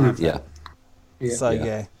 Doesn't have that. Yeah.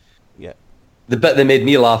 So the bit that made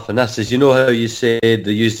me laugh in this is, you know how you said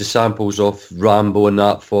they used the samples of Rambo and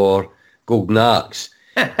that for Golden Axe,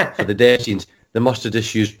 for the death scenes. They must have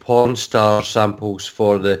just used porn star samples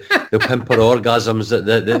for the pimper orgasms that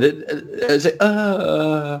it's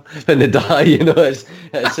like, when they die, you know, it's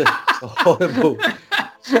horrible.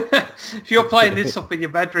 If you're playing this up in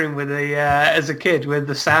your bedroom with the as a kid with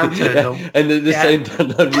the sound turned on, and the sound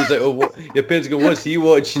turned on, you're like, oh, what? Your parents go, what's he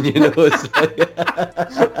watching? You know, it's like,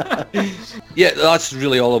 yeah, that's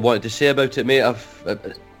really all I wanted to say about it, mate.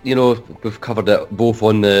 You know, we've covered it both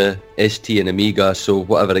on the ST and Amiga, so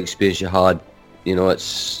whatever experience you had, you know,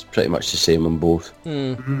 it's pretty much the same on both.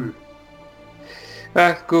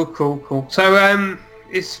 Cool. So,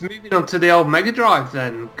 it's moving on to the old Mega Drive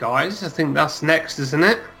then, guys. I think that's next, isn't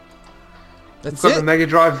it? That's We've got it. the Mega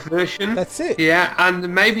Drive version. That's it. Yeah,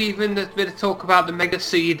 and maybe even a bit of talk about the Mega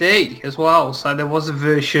CD as well. So there was a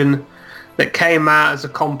version that came out as a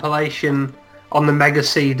compilation on the Mega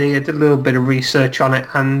CD. I did a little bit of research on it,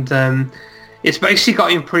 and it's basically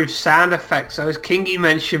got improved sound effects. So as Kingy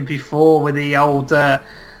mentioned before, with the old the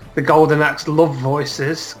Golden Axe love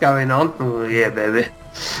voices going on. Oh yeah, baby.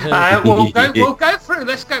 We'll go through.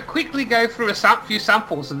 Let's quickly go through a few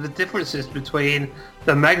samples of the differences between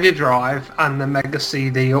the Mega Drive and the Mega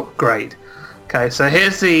CD upgrade. Okay, so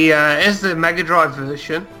here's the Mega Drive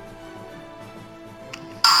version.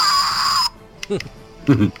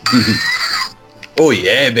 Oh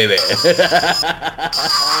yeah, baby.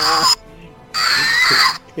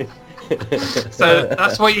 So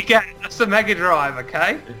that's what you get. That's the Mega Drive,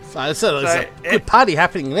 okay? So there's a good party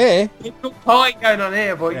happening there. You've got party going on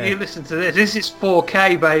here, but you listen to this. This is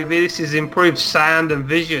 4K, baby. This is improved sound and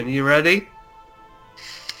vision. You ready?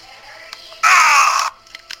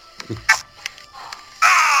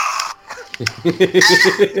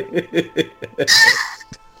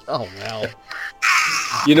 Oh well.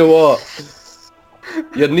 You know what?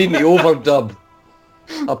 You're needing to overdub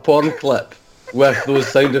a porn clip with those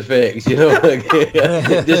sound effects, you know,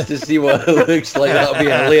 just to see what it looks like. That'll be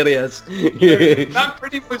hilarious. That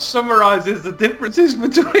pretty much summarises the differences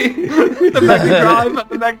between the Mega Drive and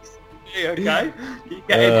the Mega CD, okay? You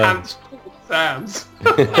get enhanced sounds.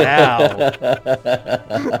 Wow.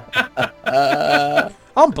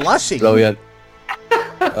 I'm blushing. Brilliant.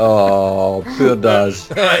 Oh, poor Daz.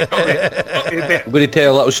 I'm going to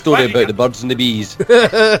tell a little story about the birds and the bees.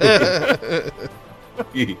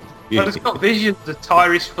 But it's got visions of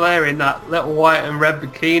Tyrese Flair in that little white and red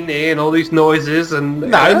bikini and all these noises and...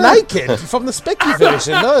 naked from the Specky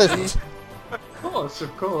version. No.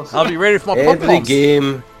 Of course. I'll be ready for my pop-ups.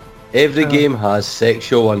 Every game has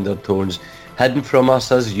sexual undertones. Hidden from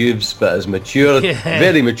us as youths, but as mature,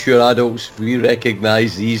 very mature adults, we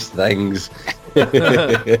recognise these things. Oh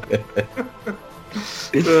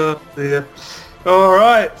dear. All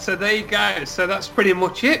right, so there you go. So that's pretty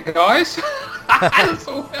much it, guys.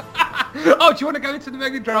 Oh, do you want to go into the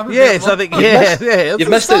Mega Drive? Yes, I think. Yeah. You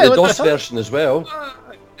missed out the DOS version as well.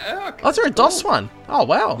 Okay, Oh, is there a DOS one? Oh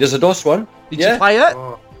wow. There's a DOS one. Did you play it?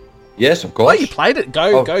 Oh. Yes, of Oh, course. you played it.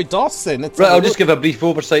 Go DOS then. It's Right, I'll just give a brief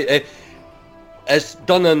oversight. It's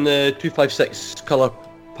done in the 256 colour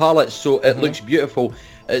palette, so it looks beautiful.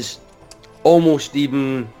 It's almost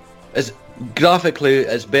even... graphically,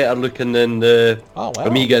 it's better looking than the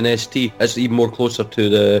Amiga and ST. It's even more closer to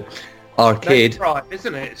the arcade. Mega Drive,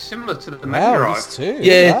 isn't it? It's similar to the Mega Drive. This too.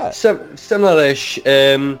 Yeah, similar-ish.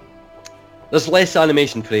 There's less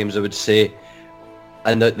animation frames, I would say,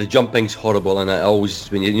 and the jumping's horrible. And I always,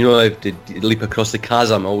 when you know, I have to leap across the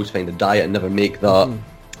chasm, I always find a diet and never make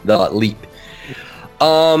that leap.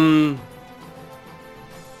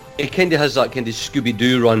 It kind of has that kind of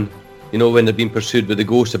Scooby-Doo run, you know, when they're being pursued with the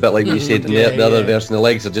ghost, a bit like you said in the other version. The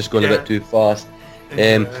legs are just going a bit too fast.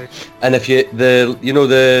 And if the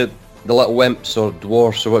little wimps or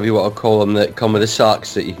dwarfs or whatever you want to call them that come with the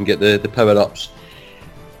sacks that you can get the power-ups,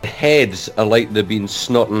 the heads are like they've been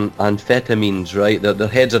snorting amphetamines, right? Their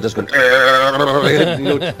heads are just going,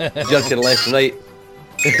 jerking left and right.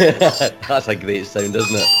 That's a great sound,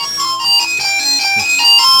 isn't it?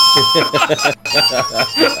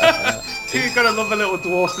 You're gonna love a little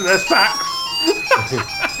dwarfs in their sacks.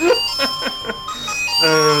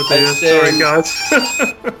 Oh dear, sorry guys.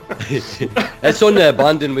 It's on the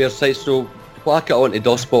abandonware site, so whack it onto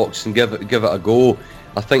DOSBox and give it a go.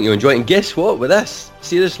 I think you'll enjoy it. And guess what? With this,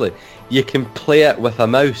 seriously, you can play it with a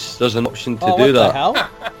mouse. There's an option to do that. What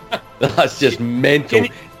the hell? That's just mental.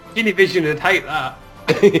 Univision would hate that.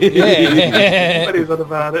 Yeah. What is that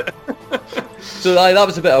about it? So that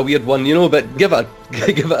was a bit of a weird one, you know, but give it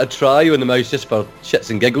a try on the mouse just for shits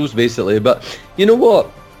and giggles, basically. But you know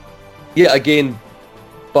what? Yet again,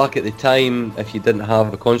 back at the time, if you didn't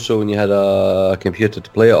have a console and you had a computer to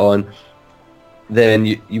play it on, then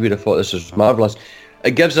you would have thought this was marvellous.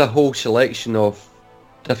 It gives a whole selection of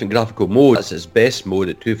different graphical modes. That's its best mode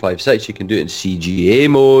at 256. You can do it in CGA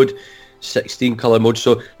mode, 16 colour mode.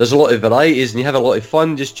 So there's a lot of varieties, and you have a lot of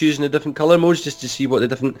fun just choosing the different colour modes just to see what the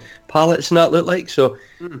different palettes and that look like. So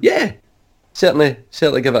yeah, certainly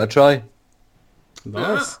give it a try.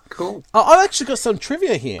 Nice. Cool. I've actually got some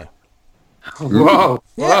trivia here. Whoa.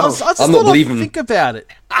 Yeah, I Whoa. just I'm not thought I'd believing- think about it.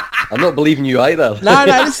 I'm not believing you either. No,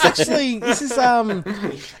 this is I've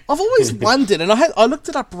always wondered, and I looked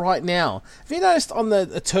it up right now. Have you noticed on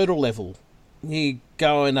the turtle level, you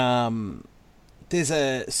go and there's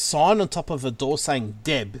a sign on top of a door saying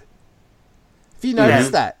Deb. Have you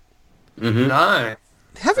noticed that? No.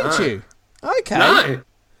 Haven't you? Okay. No.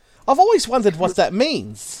 I've always wondered what that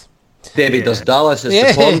means. Debbie does Dallas. It's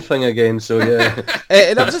Yeah. the porn thing again. So yeah.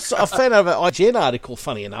 And I found out an IGN article,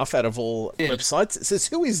 funny enough, out of all websites. It says,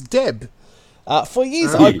 "Who is Deb?" For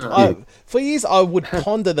years, I would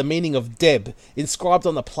ponder the meaning of Deb, inscribed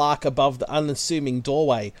on the plaque above the unassuming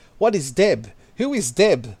doorway. What is Deb? Who is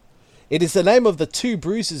Deb? It is the name of the two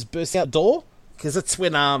bruises bursting out door, because it's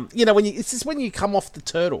when it's just when you come off the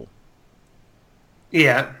turtle.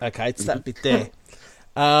 Yeah. Okay, it's that bit there.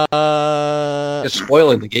 You're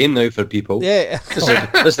spoiling the game now for people. Yeah.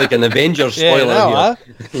 It's like an Avengers Yeah, spoiler no,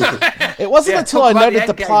 here. It wasn't Yeah, until talk I about noted the the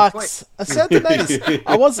end game, plaques. I started to notice.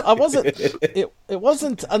 It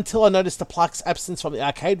wasn't until I noticed the plaque's absence from the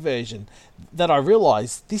arcade version that I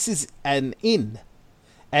realised this is an inn,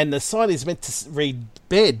 and the sign is meant to read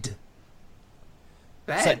bed.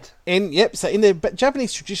 Bed. So in the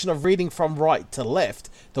Japanese tradition of reading from right to left,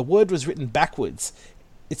 the word was written backwards.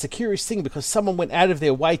 It's a curious thing because someone went out of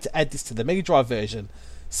their way to add this to the Mega Drive version.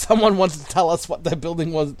 Someone wanted to tell us what the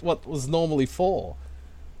building was, what was normally for.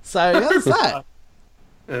 So that's that.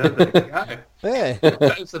 There you go. Yeah.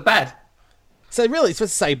 That was the bed. So really, it's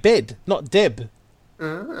supposed to say bed, not Deb.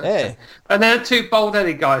 Yeah. And then two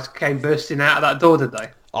bald-headed guys came bursting out of that door, did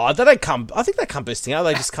they? Oh, they don't come. I think they come bursting out.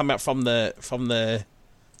 They just come out from the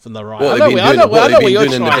right. What I have you you been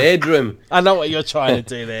doing in the trying. bedroom? I know what you're trying to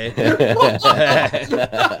do there.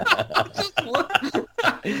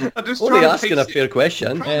 I'm just Only trying to asking a piece fair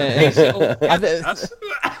question. piece it all I together.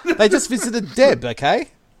 thi- they just visited Deb. Okay.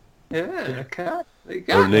 Yeah, okay. There you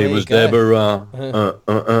Her go. name you was go. Deborah.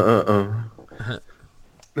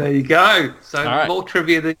 There you go. So All right. more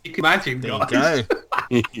trivia than you can imagine, There guys.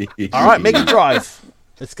 you go. All right, Mega Drive.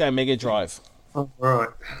 Let's go Mega Drive. All right.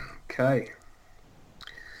 Okay.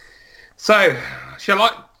 So, shall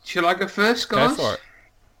I go first, guys? Go for it.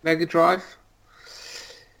 Mega Drive.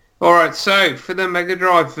 All right. So for the Mega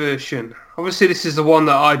Drive version, obviously this is the one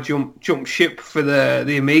that I jumped ship for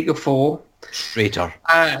the Amiga for. Traitor.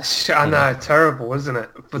 I know, terrible, isn't it?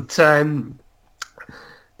 But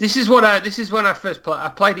this is when I first played. I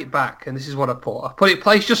played it back, and this is what I put. It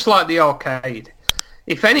plays just like the arcade.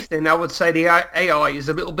 If anything, I would say the AI is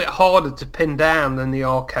a little bit harder to pin down than the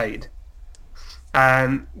arcade.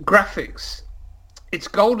 Graphics, it's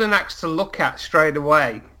Golden Axe to look at straight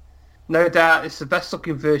away. No doubt, it's the best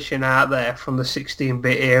looking version out there from the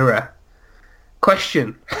 16-bit era.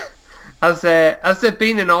 Question. Has there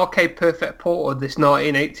been an arcade perfect port of this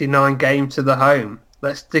 1989 game to the home?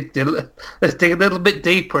 Let's dig a little bit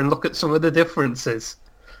deeper and look at some of the differences.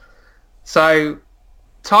 So,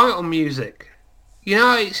 title music. You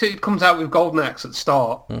know, it comes out with Golden Axe at the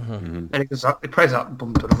start, and it plays that,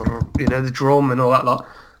 the drum and all that lot.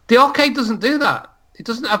 The arcade doesn't do that. It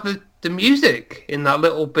doesn't have the music in that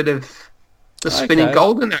little bit of the spinning Okay.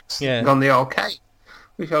 Golden Axe Yeah. on the arcade,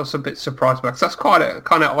 which I was a bit surprised about, 'cause that's kind of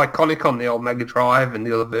iconic on the old Mega Drive and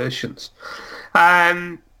the other versions.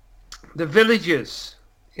 The villagers,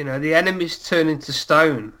 the enemies turn into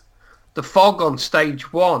stone. The fog on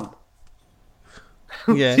stage 1.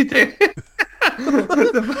 Yeah.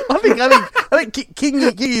 I think King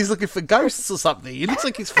is looking for ghosts or something. He looks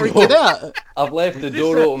like he's freaking out. I've left the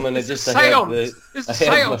door open and I just heard There's a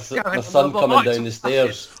seance going my on, son the coming lights down the are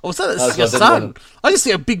stairs. Oh, so that's That's your what I didn't son. want. I just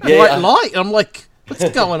see a big Yeah, bright I- light, and I'm like, what's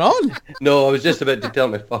going on? No, I was just about to tell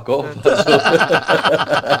him to fuck off.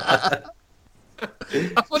 I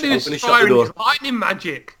thought he was Open and shut the firing door. his lightning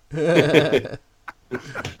magic. Go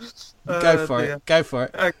for dear. it. Go for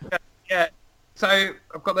it. Okay, yeah. So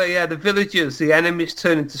I've got the villagers, the enemies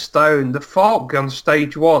turn into stone, the fog on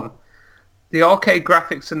stage 1. The arcade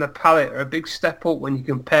graphics and the palette are a big step up when you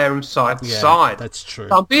compare them side to side. That's true.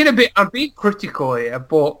 I'm being critical here,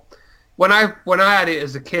 but when I had it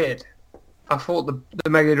as a kid, I thought the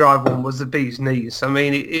Mega Drive one was the bee's knees. I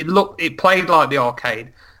mean, it played like the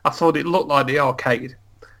arcade. I thought it looked like the arcade,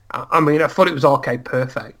 I mean, I thought it was arcade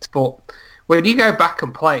perfect, but when you go back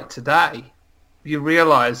and play it today, you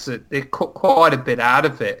realise that they cut quite a bit out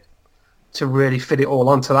of it to really fit it all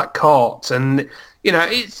onto that cart. And, you know,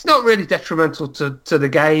 it's not really detrimental to the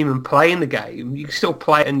game and playing the game. You can still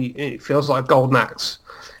play it and it feels like Golden Axe.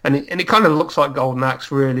 And it kind of looks like Golden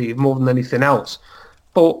Axe really more than anything else.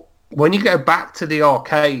 But when you go back to the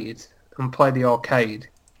arcade and play the arcade,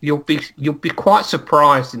 you'll be quite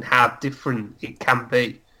surprised in how different it can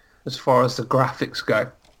be as far as the graphics go.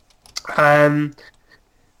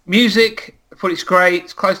 Music, I thought it's great.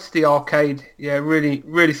 It's close to the arcade. Yeah,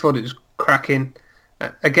 really thought it was cracking.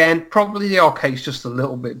 Again, probably the arcade's just a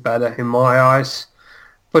little bit better in my eyes.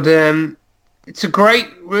 But it's a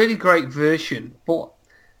really great version. But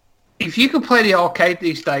if you could play the arcade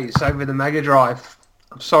these days over the Mega Drive,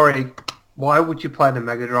 I'm sorry, why would you play the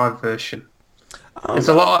Mega Drive version? There's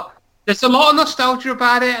a lot of nostalgia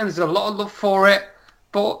about it, and there's a lot of love for it.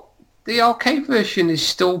 But the arcade version is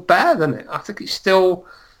still better than it. I think it's still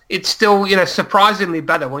surprisingly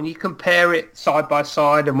better when you compare it side by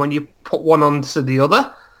side, and when you put one onto the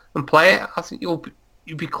other and play it. I think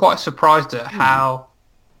you'd be quite surprised at how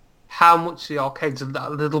much the arcade's a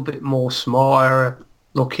little bit more smarter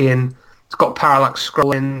looking. It's got parallax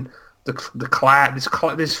scrolling. The cloud,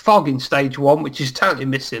 there's fog in stage 1, which is totally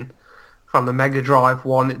missing from the Mega Drive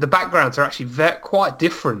one. The backgrounds are actually quite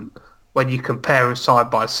different when you compare them side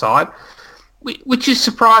by side, which is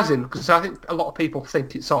surprising because I think a lot of people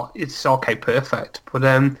think it's arcade perfect. But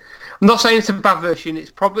I'm not saying it's a bad version. It's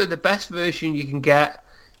probably the best version you can get.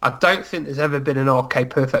 I don't think there's ever been an arcade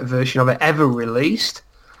perfect version of it ever released.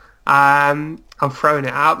 I'm throwing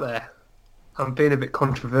it out there. I'm being a bit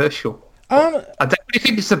controversial. I definitely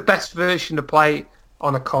think it's the best version to play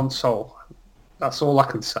on a console. That's all I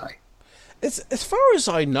can say. As far as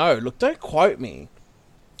I know, look, don't quote me.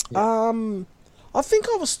 Yeah. I think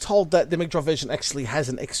I was told that the Mega Drive version actually has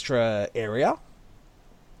an extra area.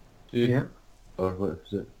 Yeah. Or what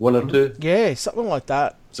is it? 1 or 2? Yeah, something like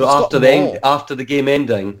that. So after the game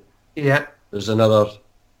ending, yeah, there's another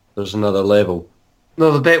level.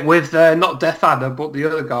 Another bit with not Death Adder, but the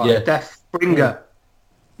other guy, Deathbringer.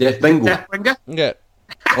 Deathbingo. Deathbringer? Yeah.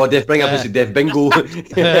 Oh, Deathbringer versus Death Bingo.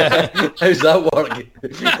 How's that work?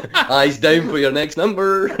 Eyes down for your next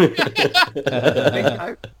number.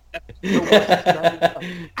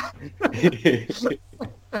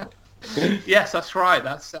 Yes, that's right.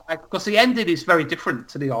 That's because the ending is very different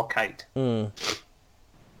to the arcade. Yeah,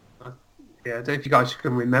 I don't know if you guys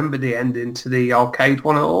can remember the ending to the arcade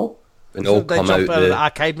one at all. And all they come jump out out of the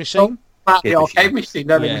arcade machine. The arcade machine,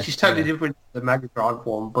 don't they? Which is totally different to the Mega Drive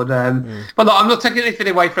one. But but no, I'm not taking anything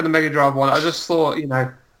away from the Mega Drive one. I just thought,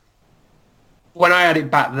 when I had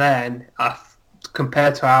it back then,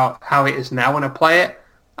 compared to how it is now when I play it,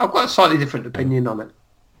 I've got a slightly different opinion on it.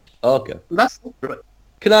 Okay. That's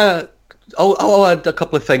right. I'll add a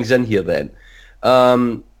couple of things in here then.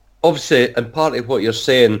 Obviously, and part of what you're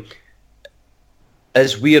saying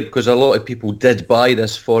is weird because a lot of people did buy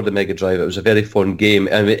this for the Mega Drive. It was a very fun game.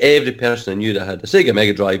 I mean, every person I knew that had a Sega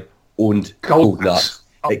Mega Drive owned that.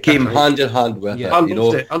 It came hand in hand with it. I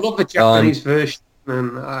loved it. I love the Japanese version,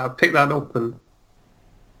 and I picked that up. And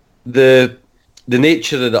the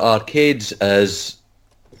nature of the arcades is,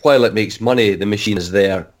 while it makes money, the machine is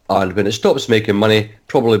there. And when it stops making money,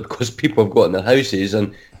 probably because people have got in their houses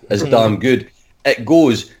and is damn good, it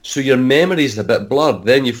goes. So your memory is a bit blurred.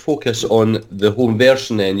 Then you focus on the home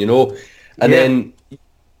version then, and then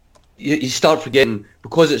you start forgetting,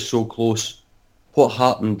 because it's so close, what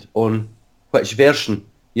happened on which version.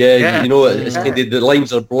 The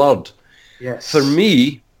lines are blurred. Yes. For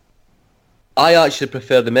me, I actually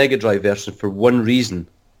prefer the Mega Drive version for one reason.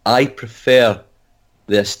 I prefer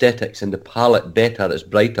the aesthetics and the palette better. It's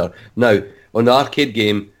brighter. Now, on the arcade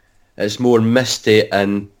game, it's more misty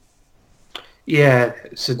and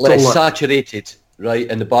it's less saturated, right,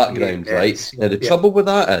 in the background, right? Now, the trouble with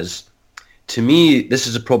that is, to me, this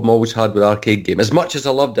is a problem I always had with arcade game. As much as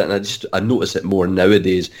I loved it, and I notice it more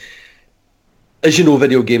nowadays, as you know,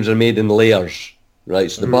 video games are made in layers, right?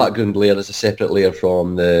 So the background layer is a separate layer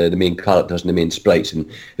from the main characters and the main sprites. And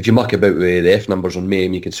if you muck about with the F numbers on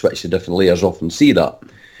MAME, you can switch the different layers off and see that.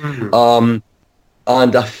 And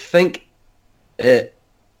I think it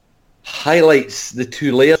highlights the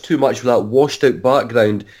two layers too much with that washed out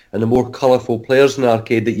background and the more colourful players in the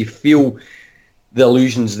arcade, that you feel the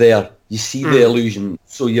illusion's there. You see the illusion.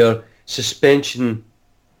 So your suspension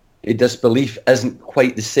of disbelief isn't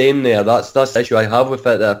quite the same there. That's the issue I have with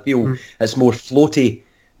it. That I feel it's more floaty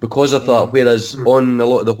because of that. Whereas on a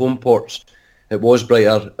lot of the home ports, it was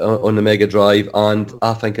brighter on the Mega Drive, and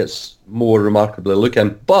I think it's more remarkably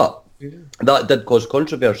looking. But that did cause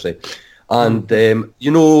controversy. And,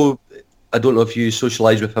 you know, I don't know if you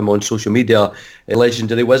socialise with him on social media,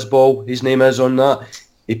 Legendary Whizball, his name is on that.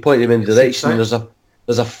 He pointed him in the direction. There's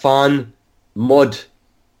a fan mod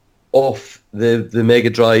off the Mega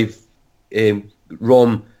Drive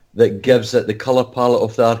ROM that gives it the colour palette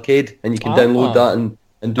of the arcade, and you can download that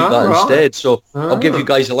and do that instead. So I'll give you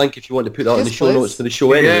guys a link if you want to put that in the show notes for the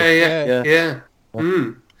show anyway. Yeah.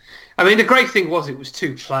 I mean, the great thing was it was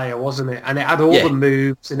 2-player, wasn't it? And it had all the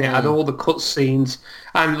moves, and it had all the cutscenes,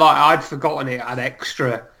 and like I'd forgotten it had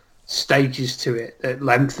extra stages to it that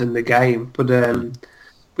lengthened the game. But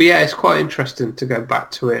yeah, it's quite interesting to go back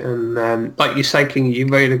to it. And like you say, King, you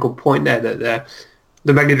made a good point there that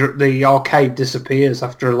the arcade disappears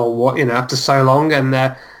after a long while, after so long,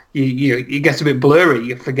 and you get a bit blurry.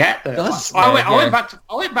 You forget that. I went back to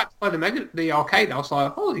play the arcade. I was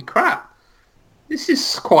like, holy crap. This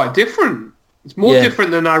is quite different. It's more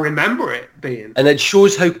different than I remember it being. And it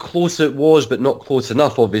shows how close it was, but not close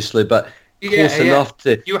enough, obviously, but close enough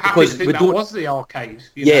to... You happy to think that was the arcade?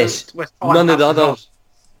 None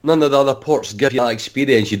of the other ports give you that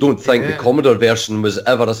experience. You don't think the Commodore version was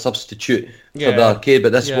ever a substitute for the arcade,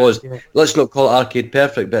 but this was, let's not call it arcade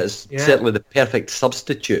perfect, but it's certainly the perfect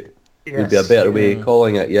substitute. Would be a better way of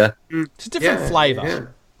calling it, It's a different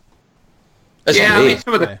flavour. I mean,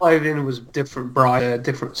 some of the clothing was different,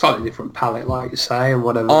 slightly different palette, like you say, and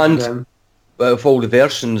whatever. And of all the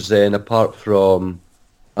versions, then, apart from,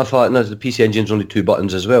 I thought the PC Engine's only 2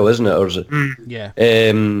 buttons as well, isn't it? Or is it? Yeah.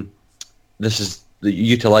 This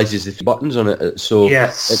utilises the 3 buttons on it, so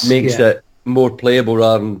it makes it more playable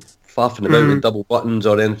rather than faffing about with double buttons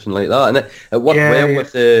or anything like that. And it worked well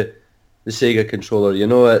with the Sega controller.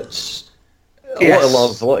 It's a lot of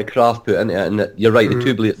love, a lot of craft put into it, and you're right.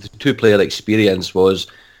 The two-player experience was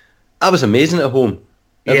amazing at home.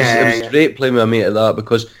 It was great playing with a mate at that,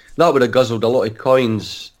 because that would have guzzled a lot of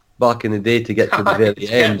coins back in the day to get to the very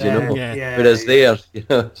end. Whereas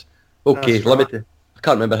okay, limited. I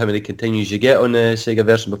can't remember how many continues you get on the Sega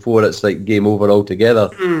version before it's like game over altogether.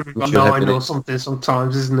 9 or something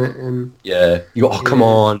sometimes, isn't it? And you go, come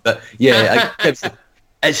on, but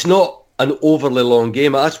it's not an overly long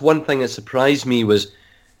game. That's one thing that surprised me, was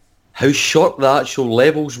how short the actual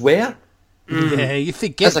levels were. Yeah, you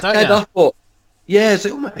forget, as a kid, I thought, it's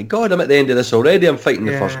like, oh my god, I'm at the end of this already. I'm fighting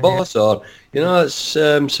the first boss, or it's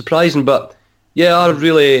surprising. But I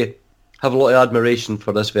really have a lot of admiration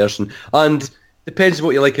for this version, and depends on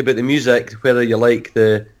what you like about the music. Whether you like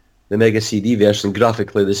the Mega CD version,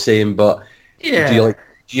 graphically the same, but do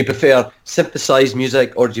you prefer synthesized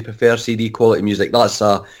music, or do you prefer CD quality music? That's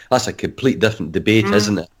a complete different debate,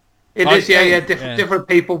 isn't it? It is, different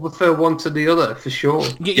people prefer one to the other, for sure.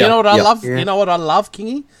 You know what I love? You know what I love,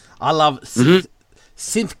 Kingy? I love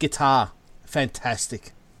synth guitar.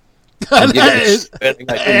 Fantastic. How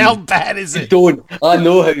bad is it? Don't. I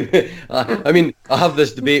know how. I mean, I have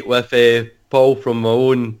this debate with Paul from my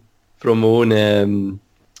own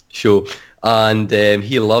show, and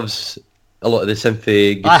he loves a lot of the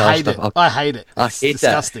synthy guitar stuff. I hate it. It's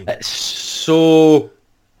disgusting. It's so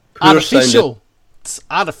artificial. Sounding. It's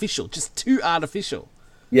artificial. Just too artificial.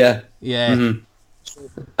 Yeah.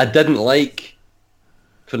 I didn't like,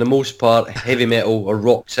 for the most part, heavy metal or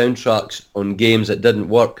rock soundtracks on games that didn't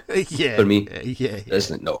work for me.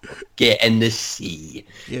 Isn't it? No. Get in the sea.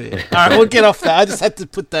 All right, we'll get off that. I just had to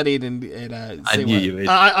put that in and I knew you would.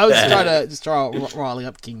 I was trying to riling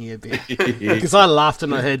up Kingy a bit, because I laughed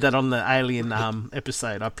when I heard that on the Alien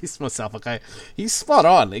episode. I pissed myself. Okay, he's spot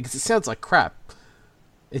on, because it sounds like crap.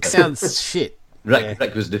 It sounds shit.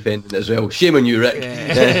 Rick was defending it as well. Shame on you, Rick.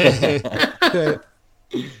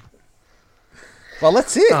 Well,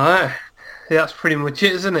 that's it. That's pretty much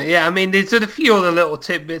it, isn't it? Yeah, I mean, there's a few other little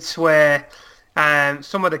tidbits where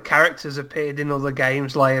some of the characters appeared in other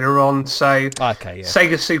games later on. So,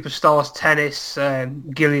 Sega Superstars Tennis,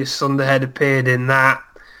 Gilius Thunderhead appeared in that.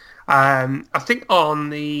 I think on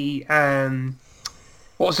the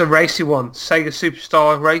what was the racy one? Sega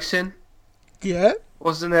Superstar Racing. Yeah.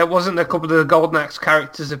 Wasn't there a couple of the Golden Axe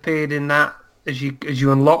characters appeared in that as you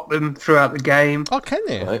unlock them throughout the game? Oh, can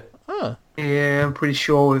they? Right. Oh. Yeah, I'm pretty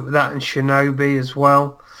sure with that and Shinobi as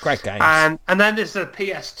well. Great games. And then there's the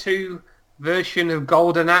PS2 version of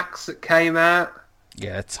Golden Axe that came out.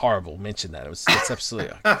 Yeah, it's horrible. Mention that. It's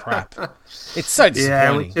absolutely crap. It's so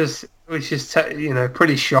disappointing. Yeah, which is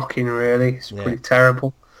pretty shocking, really. It's pretty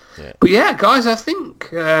terrible. Yeah. But yeah, guys, I think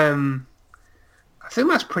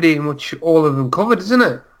that's pretty much all of them covered, isn't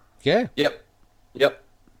it? Yeah. Yep.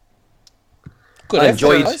 Good.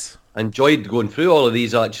 I enjoyed going through all of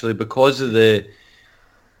these, actually, because of the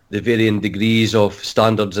varying degrees of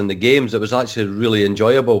standards in the games. It was actually really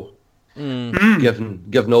enjoyable.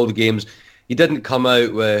 given all the games. He didn't come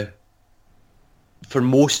out with, for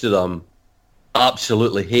most of them,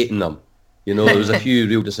 absolutely hating them. You know, there was a few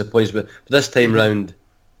real disappointments, but this time round,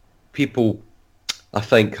 people, I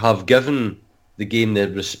think, have given the game their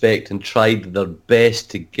respect and tried their best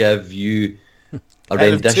to give you a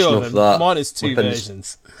rendition of that. Minus two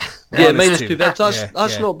versions. Yeah, minus two. That's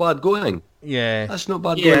not bad going. Yeah, that's not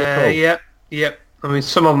bad going at all. Yeah. I mean,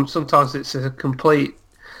 sometimes it's a complete.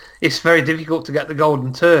 It's very difficult to get the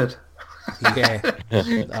golden turd. Yeah,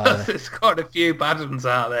 there's quite a few bad ones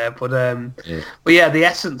out there, but yeah, the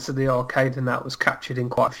essence of the arcade and that was captured in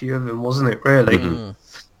quite a few of them, wasn't it? Really, you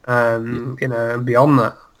know, and beyond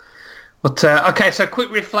that. But okay, so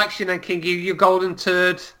quick reflection, and Kingy, your golden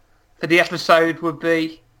turd for the episode would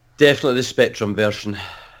be definitely the Spectrum version.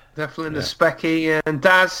 Definitely the Specky, and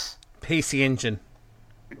Daz. PC Engine.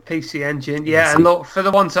 PC Engine, yeah, and look, for the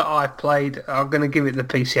ones that I played, I'm going to give it the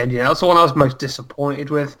PC Engine. That's the one I was most disappointed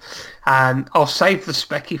with, and I'll save the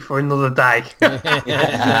Specky for another day.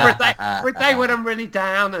 for a day when I'm really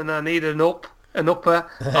down and I need an upper, I'll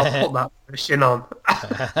put that version on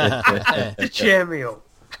to cheer me up.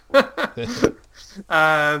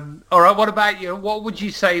 All right, what about you? What would you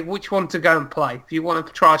say, which one to go and play? If you want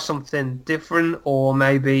to try something different, or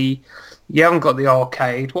maybe you haven't got the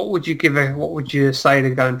arcade, what would you say to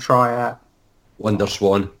go and try out? Wonder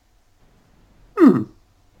Swan.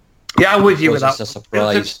 Yeah, I'm with you with that. It's a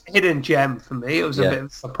surprise. It was a hidden gem for me. It was a bit of a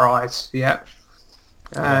surprise. Yeah.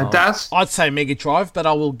 Daz? I'd say Mega Drive, but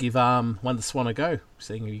I will give Wonder Swan a go,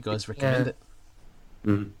 seeing you guys recommend it.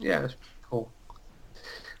 Yeah, it's cool.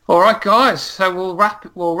 All right, guys. So we'll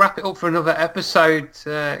wrap it up for another episode.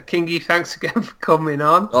 Kingy, thanks again for coming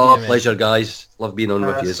on. Oh, pleasure, guys. Love being on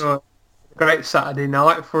with you. So great Saturday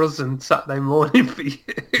night for us and Saturday morning for you.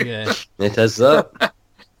 Yeah, it is that.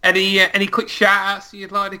 Any quick shout-outs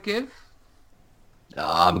you'd like to give?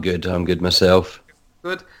 I'm good myself.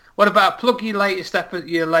 Good. What about plug your latest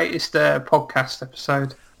podcast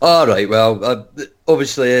episode? All right. Well,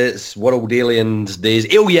 obviously it's World Aliens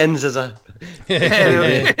Days. Aliens is a. There's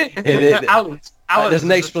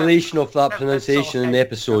an explanation of that pronunciation in the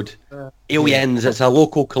episode. Aliens. It's a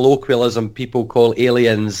local colloquialism people call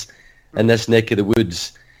aliens in this neck of the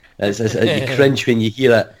woods. You cringe when you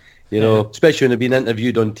hear it. You know, especially when they're being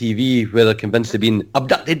interviewed on TV where they're convinced they've been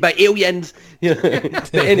abducted by aliens.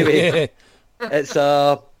 But anyway, it's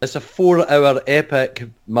a 4-hour epic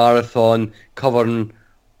marathon covering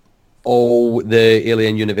all the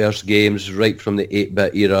Alien Universe games, right from the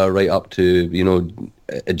 8-bit era right up to, you know,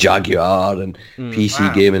 a Jaguar and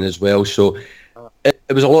PC gaming as well. So it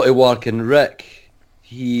was a lot of work, and Rick,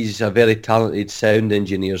 he's a very talented sound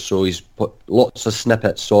engineer, so he's put lots of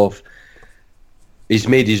snippets of. He's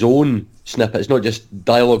made his own snippets, not just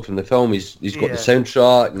dialogue from the film. He's got the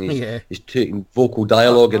soundtrack, and he's taken vocal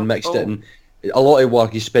dialogue and mixed it. And a lot of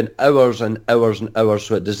work. He spent hours and hours and hours,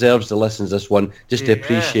 so it deserves the listens. This one, just to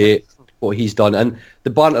appreciate what he's done. And the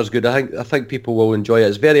banter's good. I think people will enjoy it.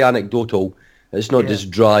 It's very anecdotal. It's not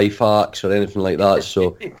just dry facts or anything like that.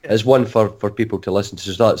 So it's one for people to listen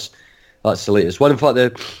to. So that's the latest one. In fact,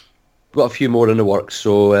 they've got a few more in the works.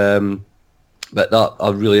 So. But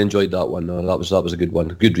I really enjoyed that one. That was a good one.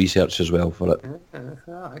 Good research as well for it.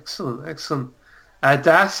 Excellent.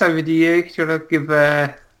 Daz, over to you. Do you want to give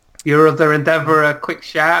your other endeavour a quick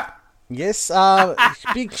shout? Yes.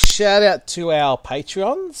 Big shout out to our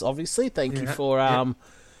Patreons. Obviously, thank you for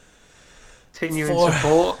continuing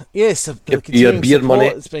support. Yes, your beer support. Money.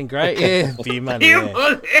 It's been great. Yeah, beer money.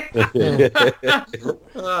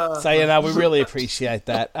 So we really appreciate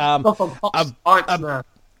that.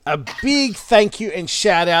 A big thank you and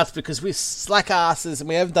shout out, because we're slack asses and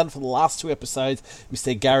we haven't done it for the last 2 episodes.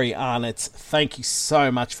 Mr. Gary Arnott, thank you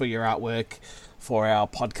so much for your artwork for our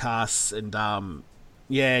podcasts, and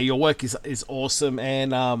your work is awesome,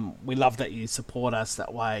 and we love that you support us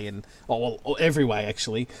that way, and or every way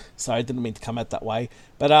actually. So I didn't mean to come out that way,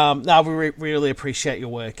 but we really appreciate your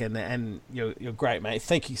work, and you're great, mate.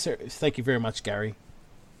 Thank you, sir. Thank you very much, Gary.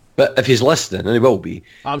 But if he's listening, and he will be,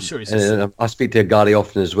 I'm sure he's listening. I speak to Gary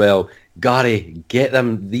often as well. Gary, get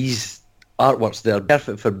them these artworks. They're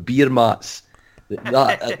perfect for beer mats.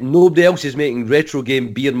 Nobody else is making retro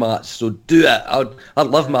game beer mats, so do it. I'd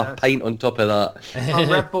love my pint on top of that. A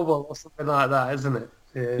Red Bubble or something like that, isn't it?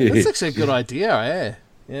 Yeah. That's actually a good idea,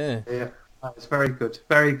 Yeah, that's very good.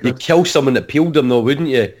 Very good. You'd kill someone that peeled them, though, wouldn't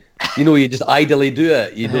you? You know, you just idly do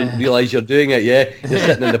it. You don't realise you're doing it, You're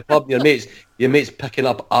sitting in the pub, your mate's picking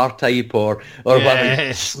up R-Type or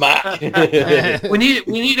whatever. Smack. we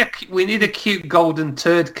need a cute golden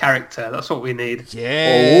turd character. That's what we need.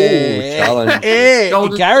 Yeah. Oh, challenge. Hey,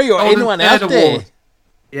 Gary or anyone out there.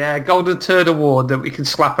 Yeah, Golden Turd Award that we can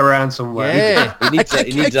slap around somewhere. Yeah, He needs that-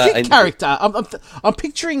 he needs a that kid in- character. I'm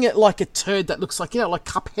picturing it like a turd that looks like, like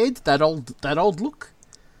Cuphead, that old look,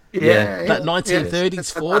 Yeah. that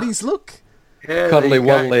 1930s 40s look. Yeah, Curly there you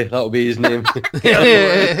go. Wurly, that'll be his name.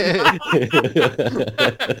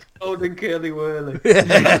 Golden Curly Whirly. If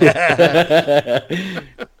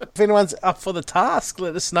anyone's up for the task,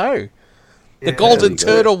 let us know. The Yeah, Golden there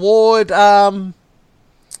you Turd Award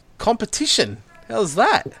competition. How's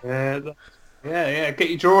that? Yeah. Get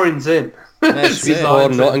your drawings in. That's it. Or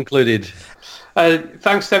Designs not in. included.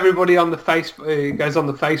 Thanks to everybody on the Facebook, who goes on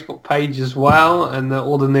the Facebook page as well, and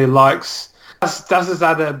all the new likes. Daz has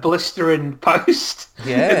had a blistering post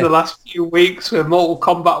in the last few weeks where Mortal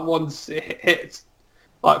Kombat one's hit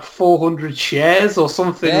like 400 shares or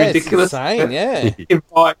something ridiculous. It's insane, yeah.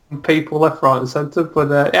 Inviting people left, right, and centre.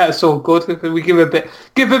 But it's all good. We give a bit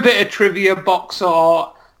of trivia, box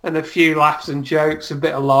art, and a few laughs and jokes, a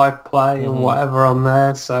bit of live play and whatever on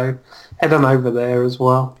there. So head on over there as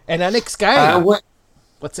well. And our next game.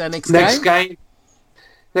 What's our next game?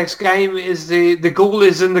 Next game is the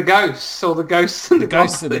Ghoulies and the Ghosts, or the Ghosts and the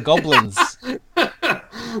Ghosts and the Goblins.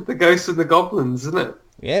 The Ghosts and the Goblins, isn't it?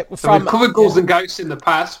 Yeah, So we've covered Ghouls and Ghosts in the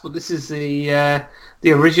past, but this is the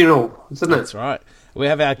original, isn't it? That's right. We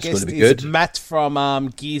have our guest gonna be is good. Matt from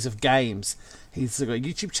Gears of Games. He's got a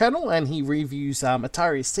YouTube channel and he reviews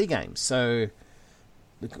Atari ST games. So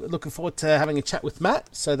looking forward to having a chat with Matt.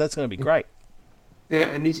 So that's going to be great. Yeah,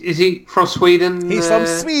 and is he from Sweden? He's from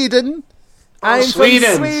Sweden. I'm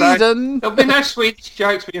Sweden. from Sweden. So there'll be no Swedish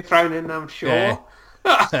jokes being thrown in, I'm sure. Yeah.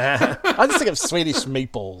 I just think of Swedish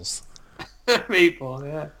meatballs. People,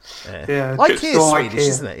 yeah. IKEA trips is to Swedish, IKEA.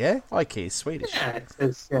 isn't it? Yeah, IKEA is Swedish. Yeah, it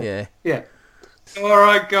is. Yeah. Yeah. All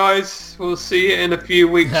right, guys. We'll see you in a few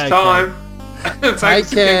weeks' Okay. time. Take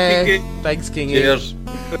Thanks care. again, Kingy. Thanks, Kingy. Cheers.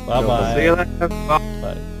 Bye bye. See you later. Bye.